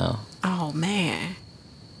school now. Oh, man.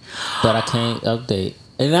 But I can't update.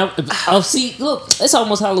 And I'll see, look, it's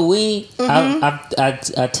almost Halloween. Mm-hmm.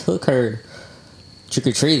 I took her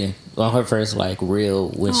trick-or-treating on her first, like, real,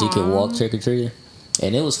 when she could walk trick-or-treating.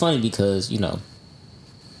 And it was funny because, you know,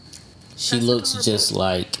 she looks just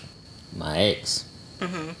like my ex.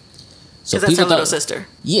 Mm-hmm. So that's her little sister.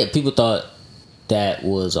 Yeah, people thought that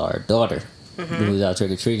was our daughter when we was out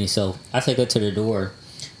trick-or-treating. So I take her to the door.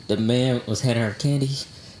 The man was handing her candy.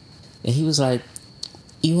 And he was like,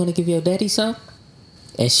 you want to give your daddy some?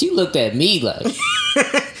 And she looked at me like,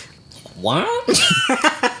 wine?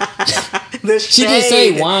 The shade. She didn't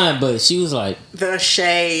say wine, but she was like, the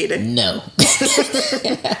shade. No.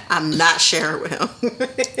 I'm not sharing with him.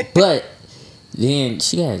 But then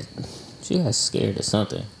she got scared or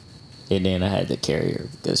something. And then I had to carry her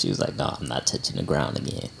because she was like, no, I'm not touching the ground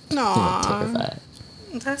again. Aww. Terrified.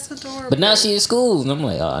 That's adorable. But now she's in school. And I'm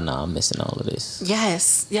like, oh, no, I'm missing all of this.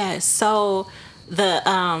 Yes. So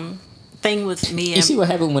the thing with me and... You see what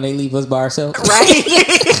happened when they leave us by ourselves? Right?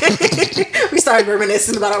 We started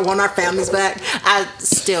reminiscing about wanting our families back. I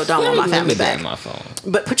still don't want my family back. My phone.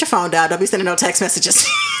 But put your phone down. Don't be sending no text messages.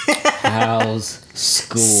 How's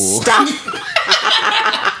school? Stop.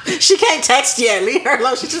 She can't text yet. Leave her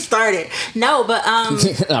alone. She just started. No, but I'm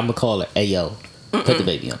gonna call her. Hey yo, put the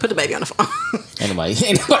baby on. Put the baby on the phone. Ain't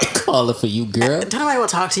nobody call her for you, girl. Don't nobody want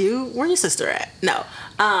to talk to you. Where your sister at? No.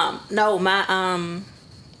 No.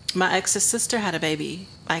 My ex's sister had a baby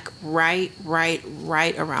like right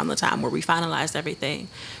around the time where we finalized everything.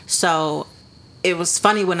 So it was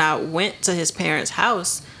funny when I went to his parents'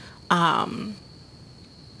 house.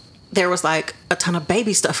 There was like a ton of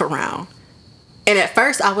baby stuff around. And at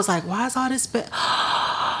first I was like, why is all this?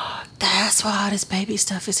 That's why all this baby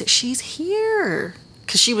stuff is. She's here.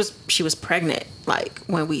 Because she was pregnant, like,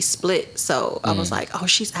 when we split. So I was like, oh,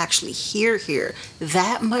 she's actually here.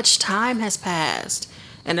 That much time has passed.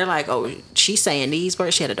 And they're like, oh, she's saying these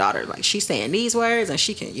words. She had a daughter. Like, she's saying these words. And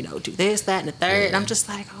she can, do this, that, and the third. Yeah. And I'm just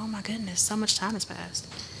like, oh, my goodness. So much time has passed.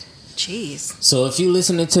 Jeez. So if you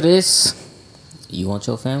listening to this, you want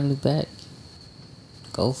your family back,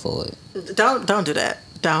 go for it. Don't do that.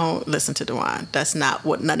 Don't listen to DeJuan. That's not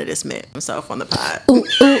what none of this meant. Himself on the pod. Ooh,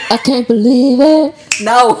 I can't believe it.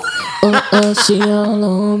 No. She all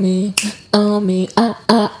on me.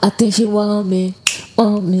 I think she want me.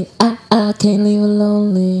 I can't leave her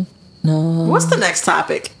lonely. No. What's the next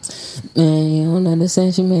topic? Man, you don't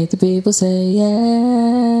understand. She make the people say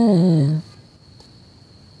yeah.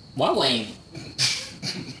 Why Wayne?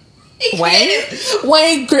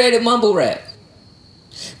 Wayne created mumble rap.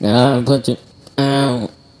 Now I put you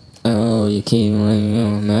out. Oh, you keep running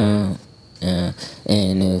on now. Yeah.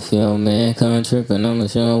 And if your man come tripping on the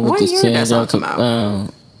show with this year did that song come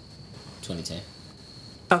out? 2010.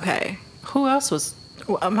 Okay. Who else was?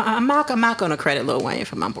 I'm not going to credit Lil Wayne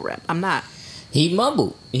for mumble rap. I'm not. He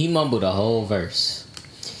mumbled the whole verse.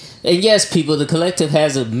 And yes, people, the collective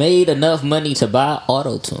hasn't made enough money to buy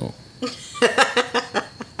auto-tune.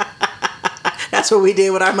 That's what we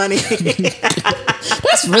did with our money.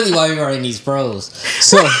 That's really why we are in these pros.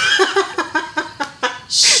 So,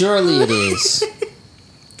 surely it is.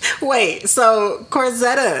 Wait, so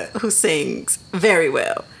Corzetta, who sings very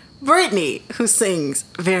well. Brittany, who sings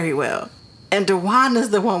very well. And DeJuan is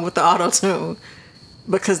the one with the auto-tune.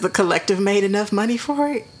 Because the collective made enough money for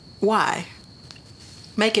it? Why?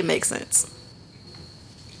 Make it make sense.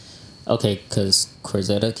 Okay, because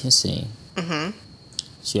Corzetta can sing. Mm-hmm.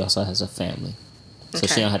 She also has a family. So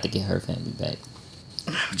she don't have to get her family back.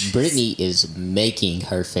 Oh, Brittany is making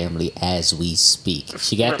her family as we speak.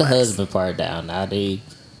 She got the husband part down. Now baby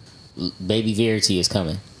Verite is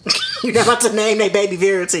coming. You're about to name that baby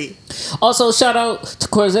Verite. Also, shout out to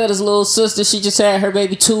Corzetta's little sister. She just had her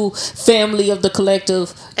baby too. Family of the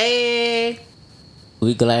collective. Hey.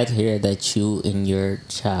 We glad to hear that you and your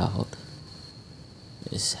child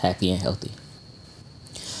is happy and healthy.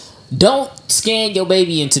 Don't scan your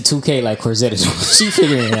baby into 2K like Corzetta. She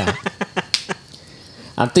figuring it out.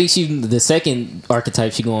 I think the second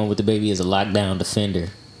archetype she going with the baby is a lockdown defender.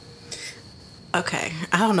 Okay,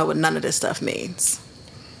 I don't know what none of this stuff means.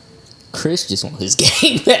 Chris just want his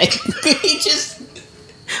game back. He just...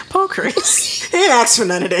 Poor Chris. He didn't ask for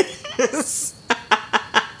none of this.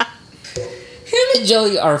 Him and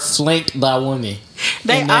Joey are flanked by women.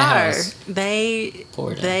 They are. House. They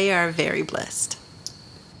are very blessed.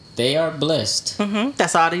 They are blessed. Mm-hmm.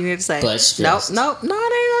 That's all you need to say. But stressed. No, there ain't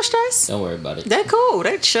no stress. Don't worry about it. They're cool.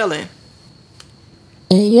 They're chilling.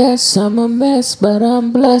 And yes, I'm a mess, but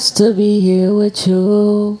I'm blessed to be here with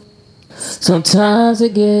you. Sometimes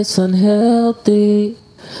it gets unhealthy.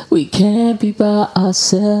 We can't be by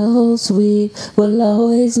ourselves. We will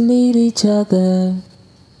always need each other.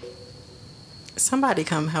 Somebody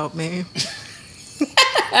come help me.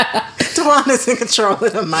 DeJuan is in control of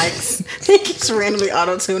the mics. He keeps randomly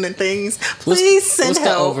auto-tuning things. Please send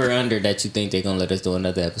help. What's the over-under that you think they're going to let us do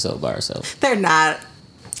another episode by ourselves? They're not.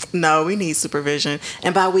 No, we need supervision.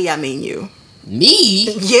 And by we, I mean you.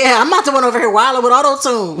 Me? Yeah, I'm not the one over here wilding with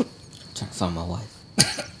auto-tune. I'm trying to find my wife.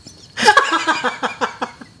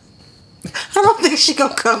 I don't think she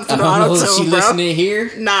gonna come through the auto-tune, I don't know if she listening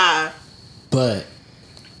here. Nah. But.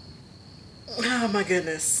 Oh, my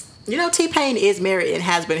goodness. You know, T-Pain is married and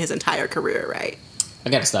has been his entire career, right?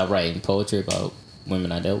 I gotta stop writing poetry about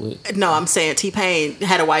women I dealt with. No, I'm saying T-Pain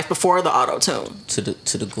had a wife before the auto-tune. To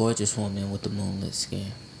the gorgeous woman with the moonlit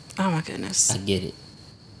skin. Oh, my goodness. I get it.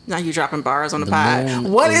 Now you dropping bars on the pod.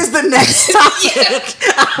 What is the next topic?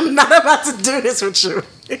 I'm not about to do this with you.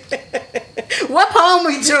 What poem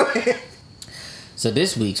we doing? So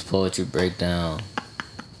this week's poetry breakdown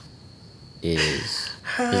is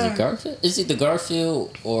it Garfield? Is it the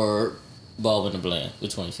Garfield or Baldwin the Bland?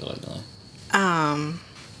 Which one you feel like doing? I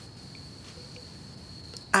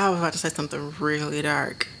was about to say something really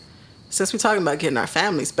dark. Since we're talking about getting our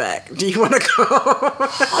families back, do you want to go?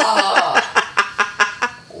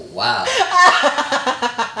 Wow.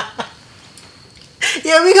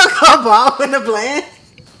 Yeah, we gonna go ball in the blend.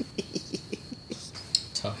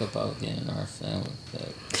 Talk about getting our family back.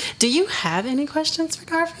 Do you have any questions for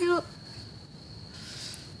Garfield?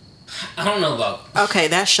 I don't know about Okay,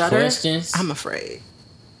 that shutter. questions. I'm afraid.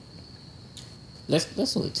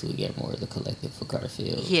 Let's wait till we get more of the collective for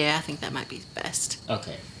Garfield. Yeah, I think that might be best.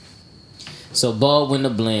 Okay. So Baldwin the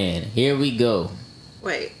Bland. Here we go.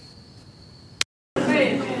 Wait.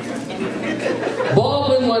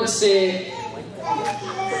 Baldwin once said,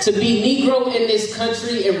 "To be Negro in this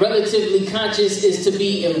country and relatively conscious is to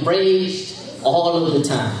be enraged all of the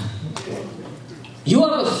time." You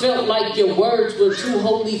ever felt like your words were too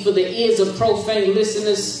holy for the ears of profane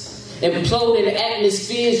listeners? Implode in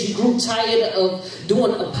atmospheres, you grew tired of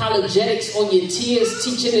doing apologetics on your tears,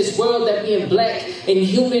 teaching this world that being black and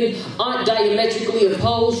human aren't diametrically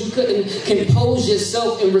opposed. You couldn't compose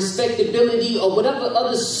yourself in respectability or whatever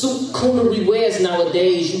other suit coonery wears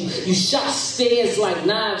nowadays. You shot stairs like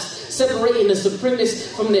knives, separating the supremacists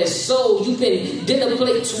from their soul. You've been dinner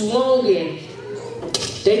plate too long and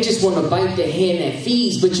they just want to bite the hand that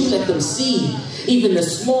feeds, but you let them see. Even the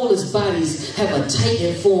smallest bodies have a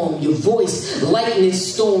titan form. Your voice, lightning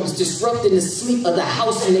storms, disrupting the sleep of the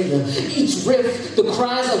house nigga. Each riff, the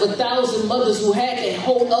cries of 1,000 mothers who had to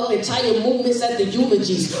hold up entire movements at the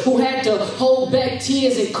eulogies, who had to hold back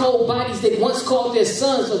tears in cold bodies they once called their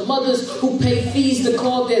sons, or mothers who pay fees to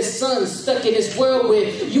call their sons, stuck in this world where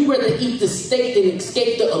you rather eat the steak than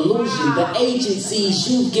escape the illusion. The agencies,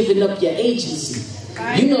 you've given up your agency.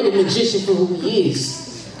 You know the magician for who he is,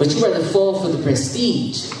 but you rather fall for the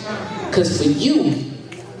prestige. Because for you,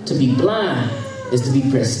 to be blind is to be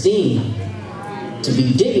pristine, to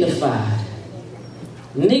be dignified.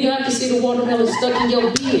 Nigga, I can see the watermelon stuck in your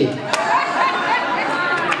beard.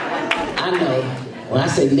 I know, when I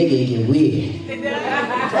say nigga, it get weird.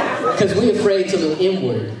 Because we afraid to look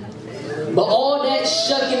inward. But all that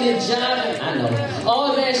shucking and jiving, I know,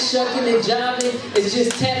 all that shucking and jiving is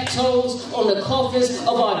just tap toes on the coffins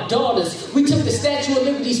of our daughters. We took the Statue of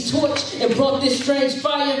Liberty's torch and brought this strange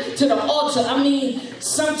fire to the altar. I mean,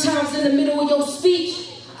 sometimes in the middle of your speech,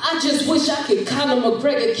 I just wish I could Conor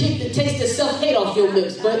McGregor kick the taste of self-hate off your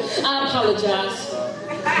lips, but I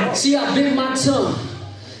apologize. See, I bit my tongue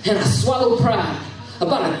and I swallowed pride.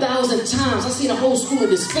 About 1,000 times, I seen a whole school of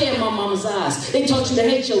despair in my mama's eyes. They taught you to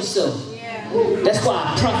hate yourself. That's why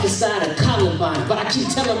I prophesied a Columbine, but I keep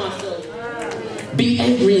telling myself, be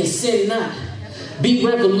angry and sin not. Be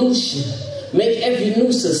revolution. Make every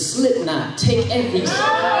noose a slip knot. Take every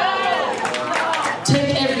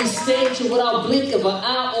stage without blink of an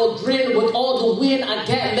eye or grin. With all the wind I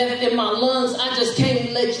got left in my lungs, I just came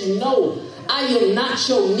to let you know I am not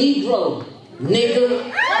your Negro,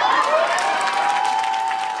 nigga.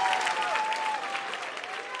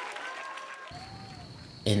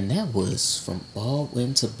 And that was From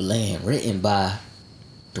Baldwin to Bland, written by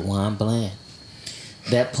Dewan Bland.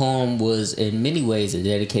 That poem was in many ways a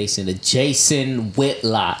dedication to Jason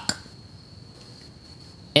Whitlock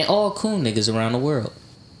and all cool niggas around the world.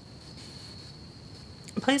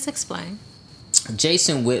 Please explain.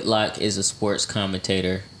 Jason Whitlock is a sports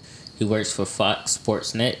commentator. He works for Fox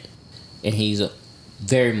Sports Net, and he's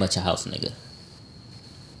very much a house nigga.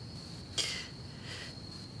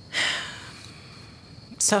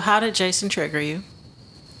 So how did Jason trigger you?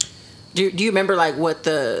 Do you remember like what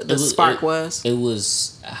the spark was? It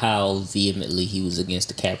was how vehemently he was against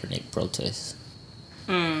the Kaepernick protests.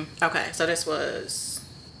 Okay, so this was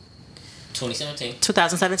 2017.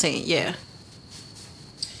 2017, yeah.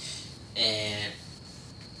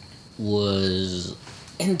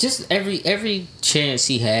 And just every chance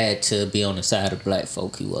he had to be on the side of black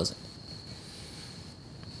folk, he wasn't.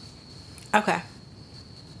 Okay.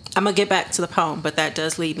 I'm going to get back to the poem, but that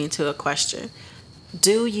does lead me to a question.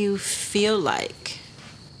 Do you feel like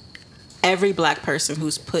every black person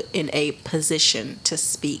who's put in a position to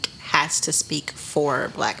speak has to speak for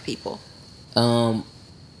black people? Not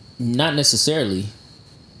necessarily.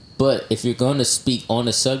 But if you're going to speak on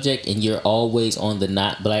a subject and you're always on the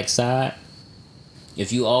not black side,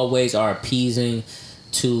 if you always are appeasing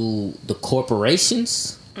to the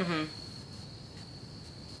corporations... Mm-hmm.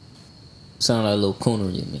 Sound like a little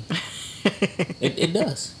coonery to me. It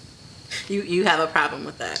does. You have a problem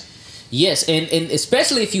with that? Yes, and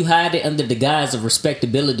especially if you hide it under the guise of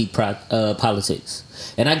respectability politics.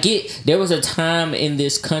 And I get there was a time in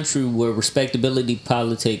this country where respectability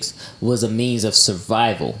politics was a means of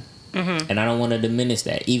survival, and I don't want to diminish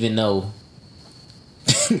that, even though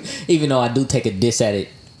I do take a diss at it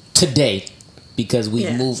today because we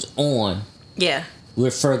moved on. Yeah. We're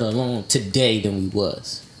further along today than we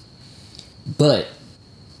was. But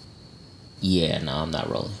yeah, no, I'm not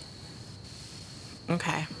rolling.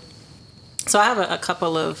 Okay. So I have a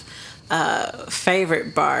couple of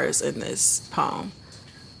favorite bars in this poem.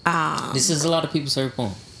 This is a lot of people's favorite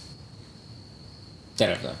poem. That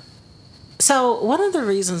I've done. So one of the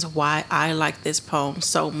reasons why I like this poem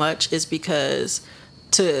so much is because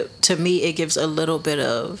to me it gives a little bit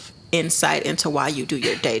of insight into why you do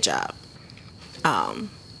your day job.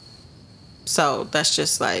 So that's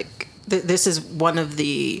just like this is one of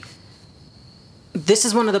the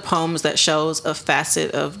poems that shows a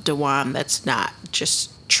facet of Dewan that's not just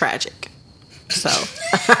tragic. So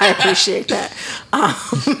I appreciate that. I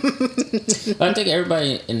think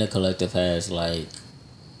everybody in the collective has like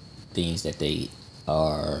things that they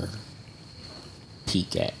are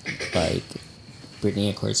peak at. Like Brittany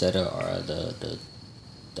and Corsetta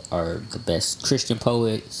are the best Christian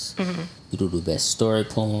poets. Mm-hmm. You do the best story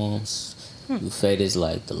poems. Fate is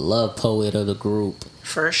like the love poet of the group.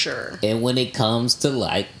 For sure. And when it comes to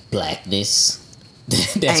like blackness,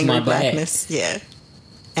 that's angry my blackness, bag. Yeah.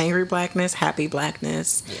 Angry blackness, happy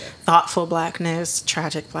blackness, thoughtful blackness,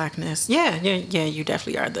 tragic blackness. Yeah, you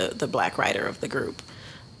definitely are the black writer of the group.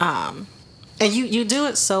 And you do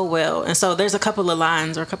it so well. And so there's a couple of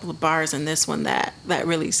lines or a couple of bars in this one that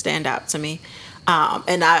really stand out to me.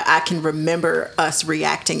 And I can remember us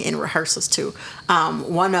reacting in rehearsals too.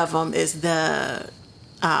 One of them is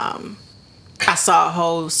I saw a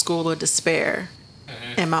whole school of despair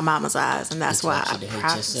in my mama's eyes, and that's why I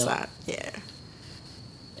prophesied. Yeah.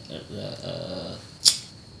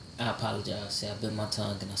 I apologize. See, I bit my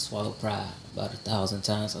tongue and I swallowed pride about 1,000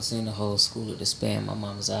 times. I seen the whole school of despair in my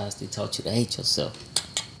mama's eyes. They taught you to hate yourself,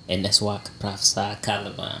 and that's why I could prophesy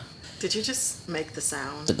Columbine. Did you just make the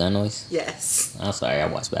sound? The gun noise? Yes. I'm sorry, I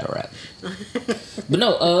watch battle rap. But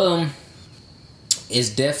no, it's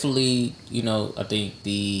definitely, I think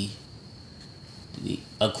the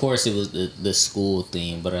of course it was the school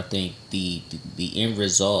theme, but I think the end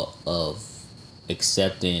result of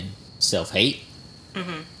accepting self-hate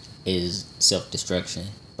is self-destruction,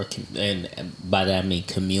 and by that I mean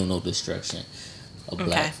communal destruction of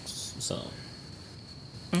blacks. So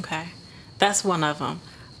okay, that's one of them.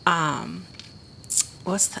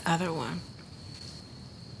 What's the other one?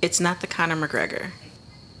 It's not the Conor McGregor.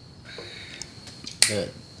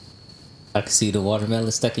 Good. I can see the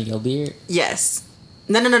watermelon stuck in your beard. Yes.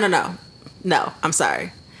 No, I'm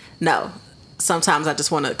sorry. No. Sometimes I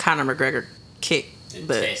just want a Conor McGregor kick.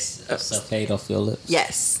 The taste of self-hate off your lips.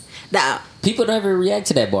 Yes. Now, people never react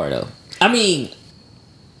to that bar though. I mean,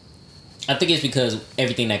 I think it's because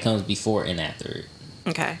everything that comes before and after it.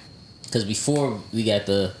 Okay. Because before we got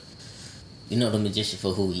the magician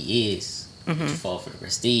for who he is, you fall for the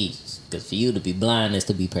prestige. Because for you to be blind is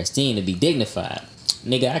to be pristine, to be dignified.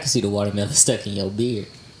 Nigga, I can see the watermelon stuck in your beard.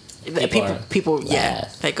 People,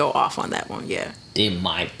 they go off on that one, yeah. Then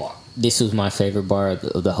my bar. This was my favorite bar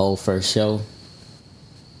of the whole first show.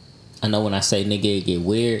 I know when I say nigga, it get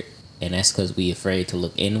weird, and that's because we afraid to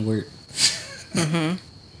look inward.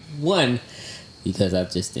 One, because I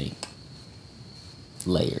just think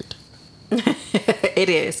layered. It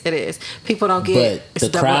is. People don't get. But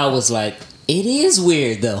the crowd was like, it is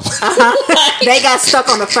weird though. They got stuck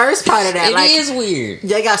on the first part of that. It is weird.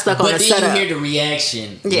 They got stuck on the setup. But then you hear the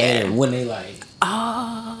reaction later when they like,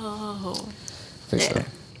 oh, for sure.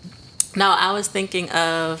 No, I was thinking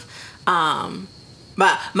of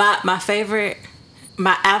my favorite.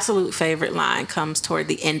 My absolute favorite line comes toward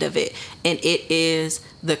the end of it, and it is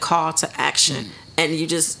the call to action. And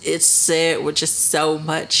it's said with just so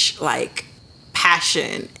much like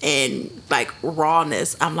passion and like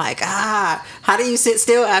rawness. I'm like, how do you sit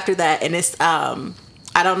still after that? And it's I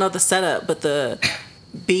don't know the setup, but the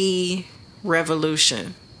B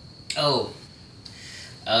revolution. Oh,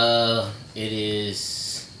 it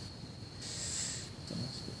is.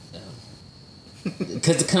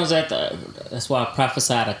 Because it comes after. That's why I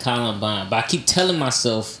prophesied a Columbine. But I keep telling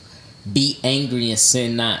myself, be angry and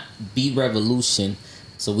sin not. Be revolution,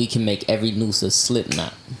 so we can make every noose a slip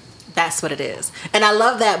knot. That's what it is. And I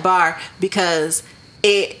love that bar because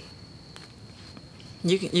it.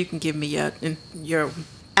 You can give me your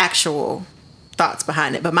actual thoughts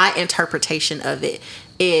behind it, but my interpretation of it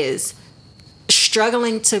is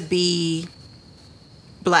struggling to be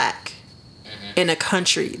black in a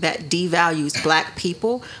country that devalues black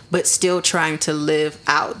people, but still trying to live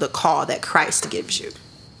out the call that Christ gives you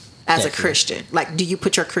as a Christian. Like, do you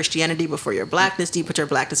put your Christianity before your blackness? Do you put your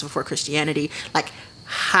blackness before Christianity? Like,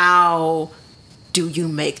 how do you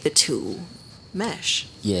make the two mesh?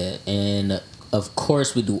 Yeah, and of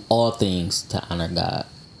course, we do all things to honor God.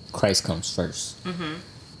 Christ comes first. Mm-hmm.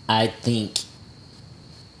 I think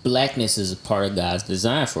blackness is a part of God's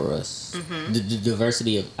design for us. Mm-hmm. The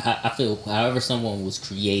diversity of, I feel, however someone was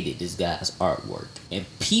created is God's artwork. And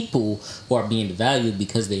people who are being devalued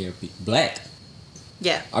because they are black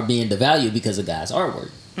are being devalued because of God's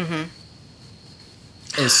artwork. Mm-hmm.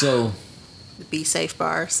 And so... Be safe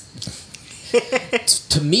bars.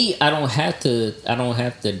 To me, I don't have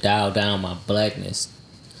to dial down my blackness.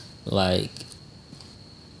 Like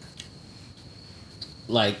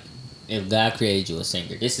if God created you a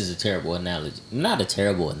singer, this is a terrible analogy. Not a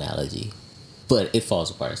terrible analogy, but it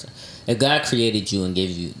falls apart. If God created you and gave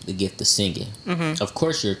you the gift of singing, mm-hmm. of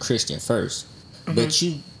course you're a Christian first, mm-hmm. but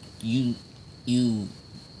you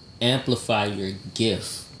amplify your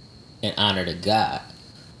gift in honor to God.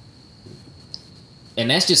 And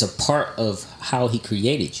that's just a part of how he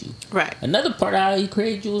created you. Right. Another part of how he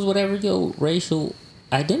created you is whatever your racial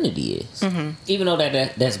identity is. Mm-hmm. Even though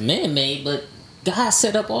that's man-made, but God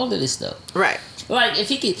set up all of this stuff. Right. Like if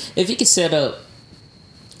he could set up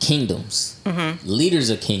kingdoms, mm-hmm. leaders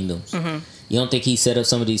of kingdoms, mm-hmm. you don't think he set up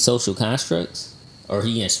some of these social constructs? Or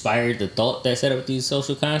he inspired the thought that set up these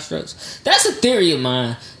social constructs? That's a theory of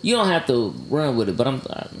mine. You don't have to run with it, but I'm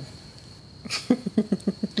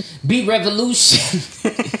be revolution.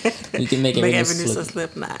 You can make every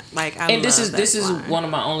Slipknot. Like and this is one of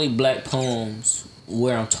my only black poems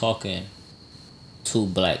where I'm talking to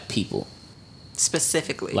black people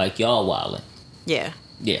specifically. Like y'all wildin'. Yeah.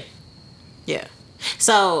 Yeah. Yeah.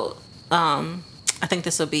 So I think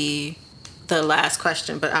this will be the last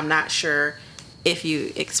question, but I'm not sure if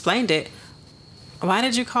you explained it. Why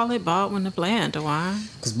did you call it Baldwin the Bland, DeWine?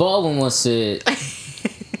 Because Baldwin once said.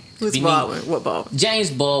 Who's Baldwin? What Baldwin?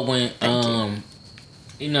 James Baldwin.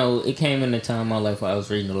 You know, it came in a time in my life where I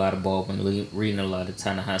was reading a lot of Baldwin, reading a lot of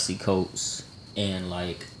Ta-Nehisi Coates, and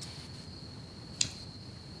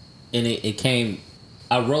it came.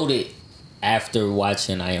 I wrote it after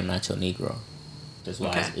watching I Am Not Your Negro. That's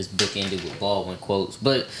why it's bookended with Baldwin quotes.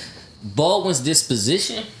 But Baldwin's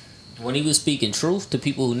disposition, when he was speaking truth to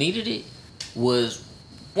people who needed it, was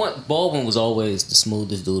Baldwin was always the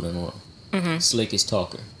smoothest dude in the room, mm-hmm. slickest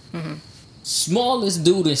talker. Mm-hmm. Smallest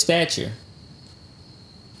dude in stature,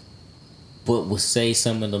 but would say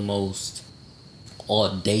some of the most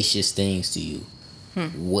audacious things to you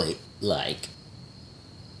with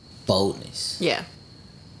boldness. Yeah.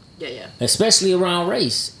 Especially around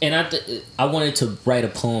race, and I wanted to write a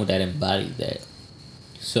poem that embodied that.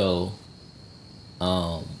 So,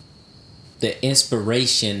 the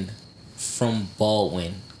inspiration from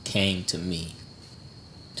Baldwin came to me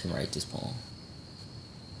to write this poem.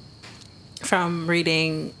 From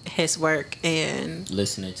reading his work and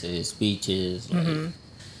listening to his speeches, mm-hmm.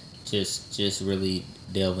 just really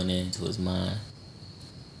delving into his mind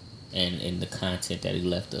and the content that he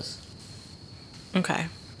left us. Okay.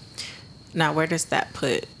 Now, where does that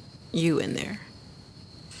put you in there?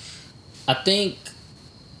 I think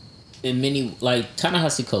in many,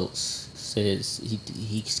 Ta-Nehisi Coates says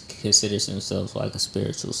he considers himself like a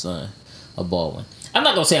spiritual son of Baldwin. I'm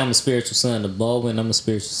not gonna say I'm a spiritual son of Baldwin. I'm a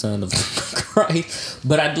spiritual son of Christ,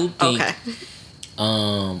 but I do think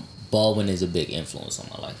Baldwin is a big influence on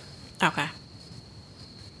my life. Okay.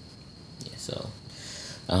 Yeah. So,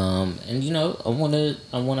 and you know, I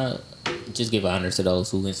wanna just give honor to those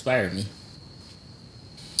who inspired me,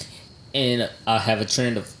 and I have a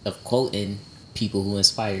trend of quoting people who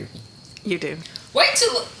inspired me. You do.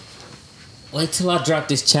 Wait till I drop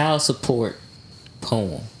this child support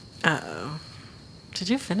poem. Uh-oh. Did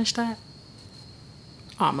you finish that?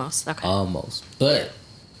 Almost. Okay. Almost. But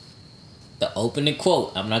the opening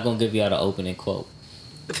quote, I'm not going to give y'all the opening quote.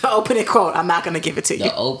 The opening quote, I'm not going to give it to you.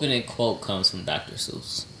 The opening quote comes from Dr.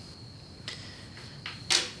 Seuss.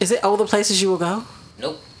 Is it All the Places You Will Go?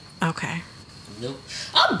 Nope. Okay. Nope.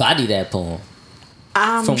 I'll body that poem.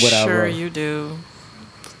 I'm sure you do.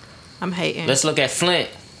 I'm hating. Let's look at Flint.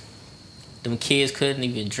 Them kids couldn't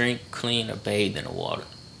even drink, clean, or bathe in the water.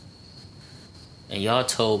 And y'all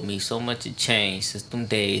told me so much had changed since them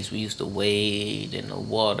days we used to wade in the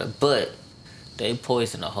water. But they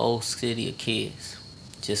poisoned a whole city of kids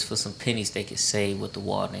just for some pennies they could save with the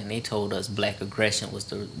water. And they told us black aggression was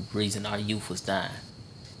the reason our youth was dying.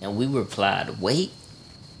 And we replied, wait,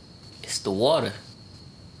 it's the water.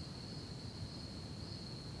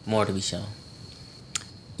 More to be shown.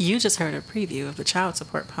 You just heard a preview of the child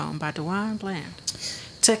support poem by DeWine Bland.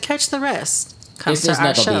 To catch the rest, it's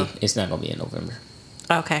not gonna be in November.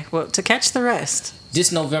 Okay, well, to catch the rest,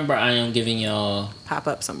 this November I am giving y'all pop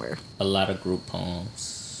up somewhere a lot of group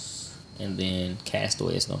poems, and then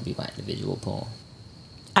Castaway is gonna be my individual poem.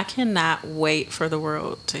 I cannot wait for the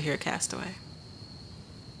world to hear Castaway.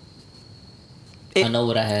 I know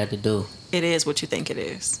what I had to do. It is what you think it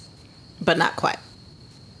is, but not quite.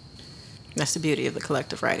 That's the beauty of the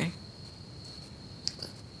collective writing.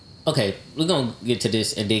 Okay, we're going to get to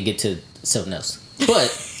this and then get to something else.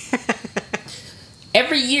 But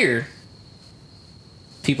every year,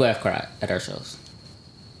 people have cried at our shows.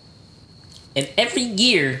 And every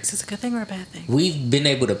year... Is this a good thing or a bad thing? We've been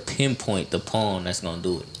able to pinpoint the poem that's going to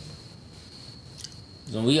do it.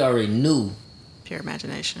 So we already knew... Pure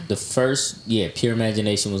Imagination. Pure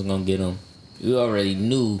Imagination was going to get them. We already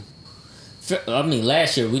knew...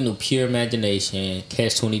 last year we knew Pure Imagination,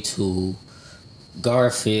 Catch-22...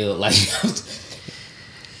 Garfield, like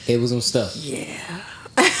it was some stuff. Yeah.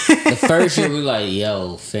 The first year we were like,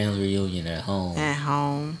 yo, family reunion at home. At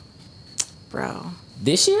home. Bro.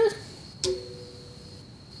 This year?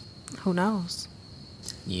 Who knows?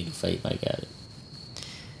 You the fate might got it.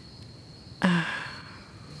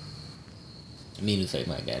 Me and Fate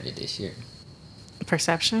might got it this year.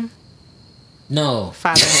 Perception? No.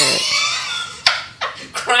 Fatherhood.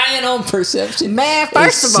 Crying on Perception. Man,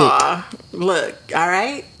 first of all, look, all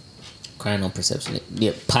right? Crying on Perception.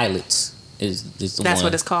 Yeah, Pilots is the one. That's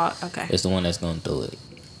what it's called? Okay. It's the one that's going to do it.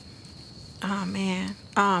 Oh, man.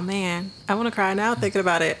 I want to cry now thinking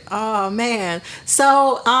about it. Oh, man.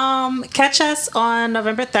 So, catch us on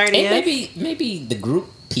November 30th. And maybe the group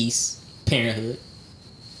piece, Parenthood.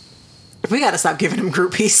 We got to stop giving them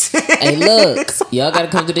groupies. Hey, look. Y'all got to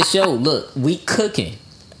come to the show. Look, we cooking.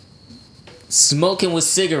 Smoking with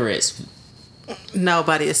cigarettes.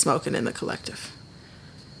 Nobody is smoking in the collective.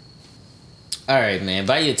 All right, man.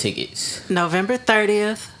 Buy your tickets. November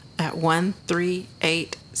 30th at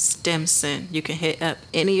 138 Stimson. You can hit up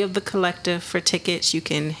any of the collective for tickets. You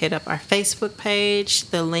can hit up our Facebook page.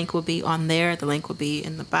 The link will be on there. The link will be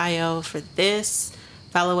in the bio for this.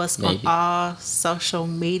 Follow us on all social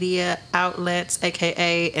media outlets,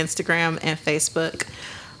 aka Instagram and Facebook.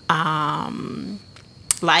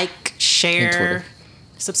 Like, share,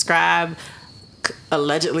 subscribe.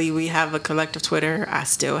 Allegedly, we have a collective Twitter. I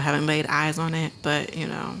still haven't laid eyes on it, but you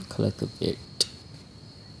know. Collective it.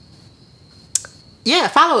 Yeah,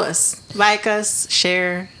 follow us, like us,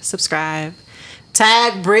 share, subscribe.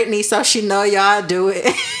 Tag Brittany so she know y'all do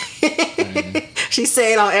it. She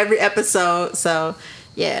say it on every episode, so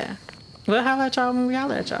yeah. Well, how about y'all when we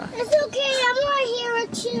holler at y'all? It's okay, I'm right here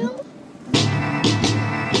with you.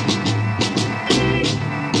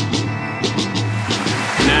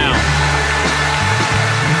 Now,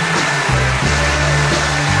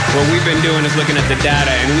 what we've been doing is looking at the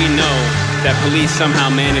data, and we know that police somehow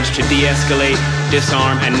manage to de-escalate,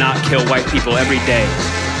 disarm, and not kill white people every day.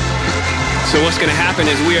 So what's going to happen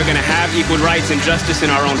is we are going to have equal rights and justice in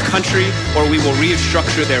our own country, or we will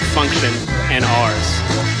restructure their function and ours.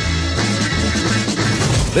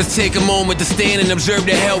 Let's take a moment to stand and observe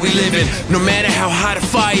the hell we live in. No matter how hot a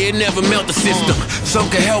fire, it never melt the system. Some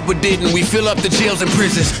could help but didn't. We fill up the jails and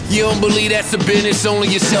prisons. You don't believe that's a business, only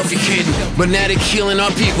yourself you're kidding. But now they're killing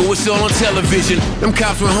our people, it's all on television. Them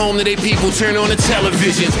cops went home to their people, turn on the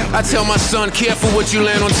television. I tell my son, careful what you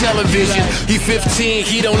learn on television. He 15,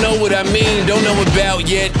 he don't know what I mean. Don't know about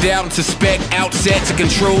yet, doubt and suspect. Outset to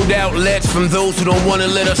controlled outlets from those who don't want to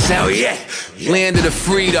let us out yet. Land of the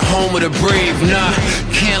free, the home of the brave. Nah,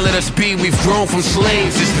 can't let us be, we've grown from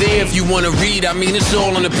slaves. It's there if you want to read, I mean it's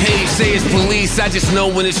all on the page. Say it's police, I just know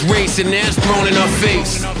when it's race, and that's thrown in our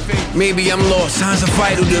face. Maybe I'm lost, signs are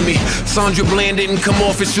vital to me. Sandra Bland didn't come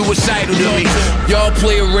off as suicidal to me. Y'all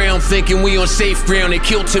play around thinking we on safe ground. They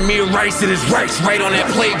killed Tamir Rice and his rights right on that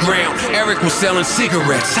playground. Eric was selling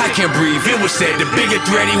cigarettes, I can't breathe, it was said the bigger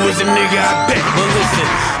threat he was a nigga, I bet. But listen,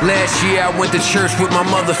 last year I went to church with my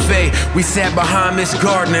mother Faye. We sat behind Miss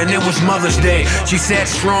Gardner and it was Mother's Day. She sat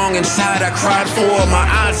strong inside, I cried for her. My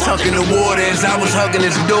eyes sunk in the water as I was hugging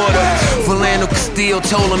his daughter. Philando Castile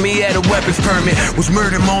told him he had a weapons permit. Was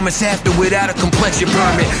murdered moments after without a complexion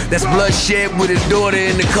permit. That's bloodshed with his daughter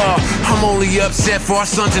in the car. I'm only upset for our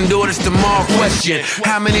sons and daughters tomorrow. Question,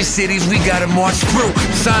 how many cities we gotta march through?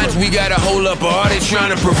 Signs we gotta hold up, or are they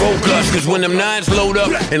trying to provoke us? Cause when them nines load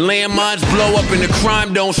up and landmines blow up and the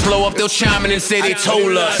crime don't slow up, they'll chime in and say they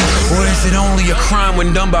told us. Or is it only a crime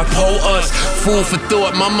when done by us? Fool for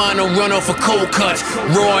thought, my mind don't run off of cold cuts.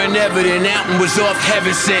 Raw and evident, Alton was off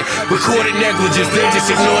heaven sent. Recorded negligence, they just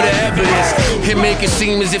ignore the evidence. And make it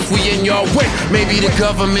seem as if we in your way. Maybe the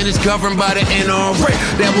government is governed by the NRA.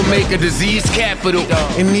 That will make a disease capital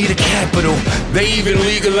and need a capital. They even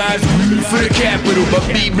legalize weed for the capital. But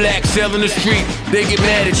be black, sell in the street, they get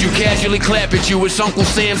mad at you. Casually clap at you, it's Uncle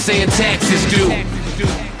Sam saying taxes due.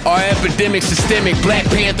 Our epidemic systemic, Black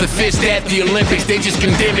Panther fist at the Olympics, they just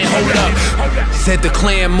condemn it, hold up. Said the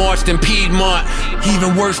Klan marched in Piedmont.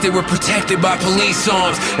 Even worse, they were protected by police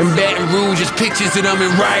arms. In Baton Rouge, just pictures of them in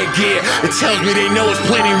riot gear. It tells me they know it's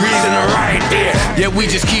plenty reason to riot there. Yet we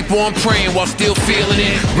just keep on praying while still feeling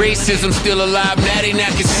it. Racism still alive, now they not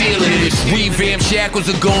concealing it. Revamped shackles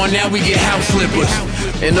are gone, now we get house slippers.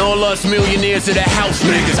 And all us millionaires are the house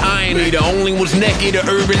niggas. I ain't the only ones naked, the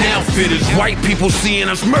urban outfitters. White people seeing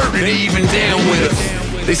us murder, they even down with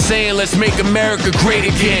us. They saying let's make America great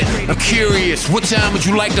again. I'm curious, what time would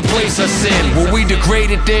you like to place us in? Were we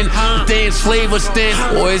degraded then? Did they enslave us then?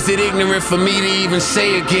 Or is it ignorant for me to even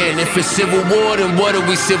say again? If it's civil war, then what are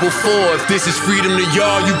we civil for? If this is freedom to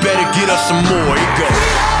y'all, you better get us some more. Here you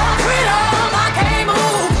go.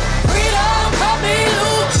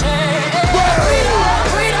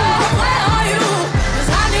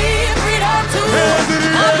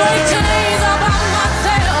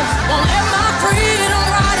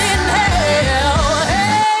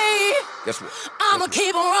 I'ma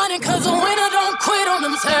keep on running cause the winner don't quit on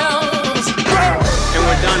themselves. And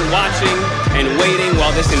we're done watching and waiting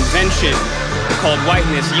while this invention called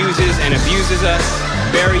whiteness uses and abuses us,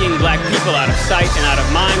 burying black people out of sight and out of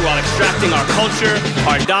mind while extracting our culture,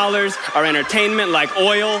 our dollars, our entertainment like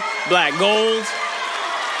oil, black gold,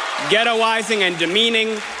 ghettoizing and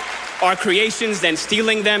demeaning our creations, then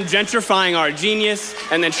stealing them, gentrifying our genius,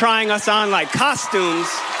 and then trying us on like costumes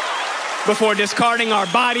before discarding our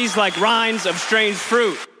bodies like rinds of strange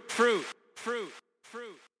fruit.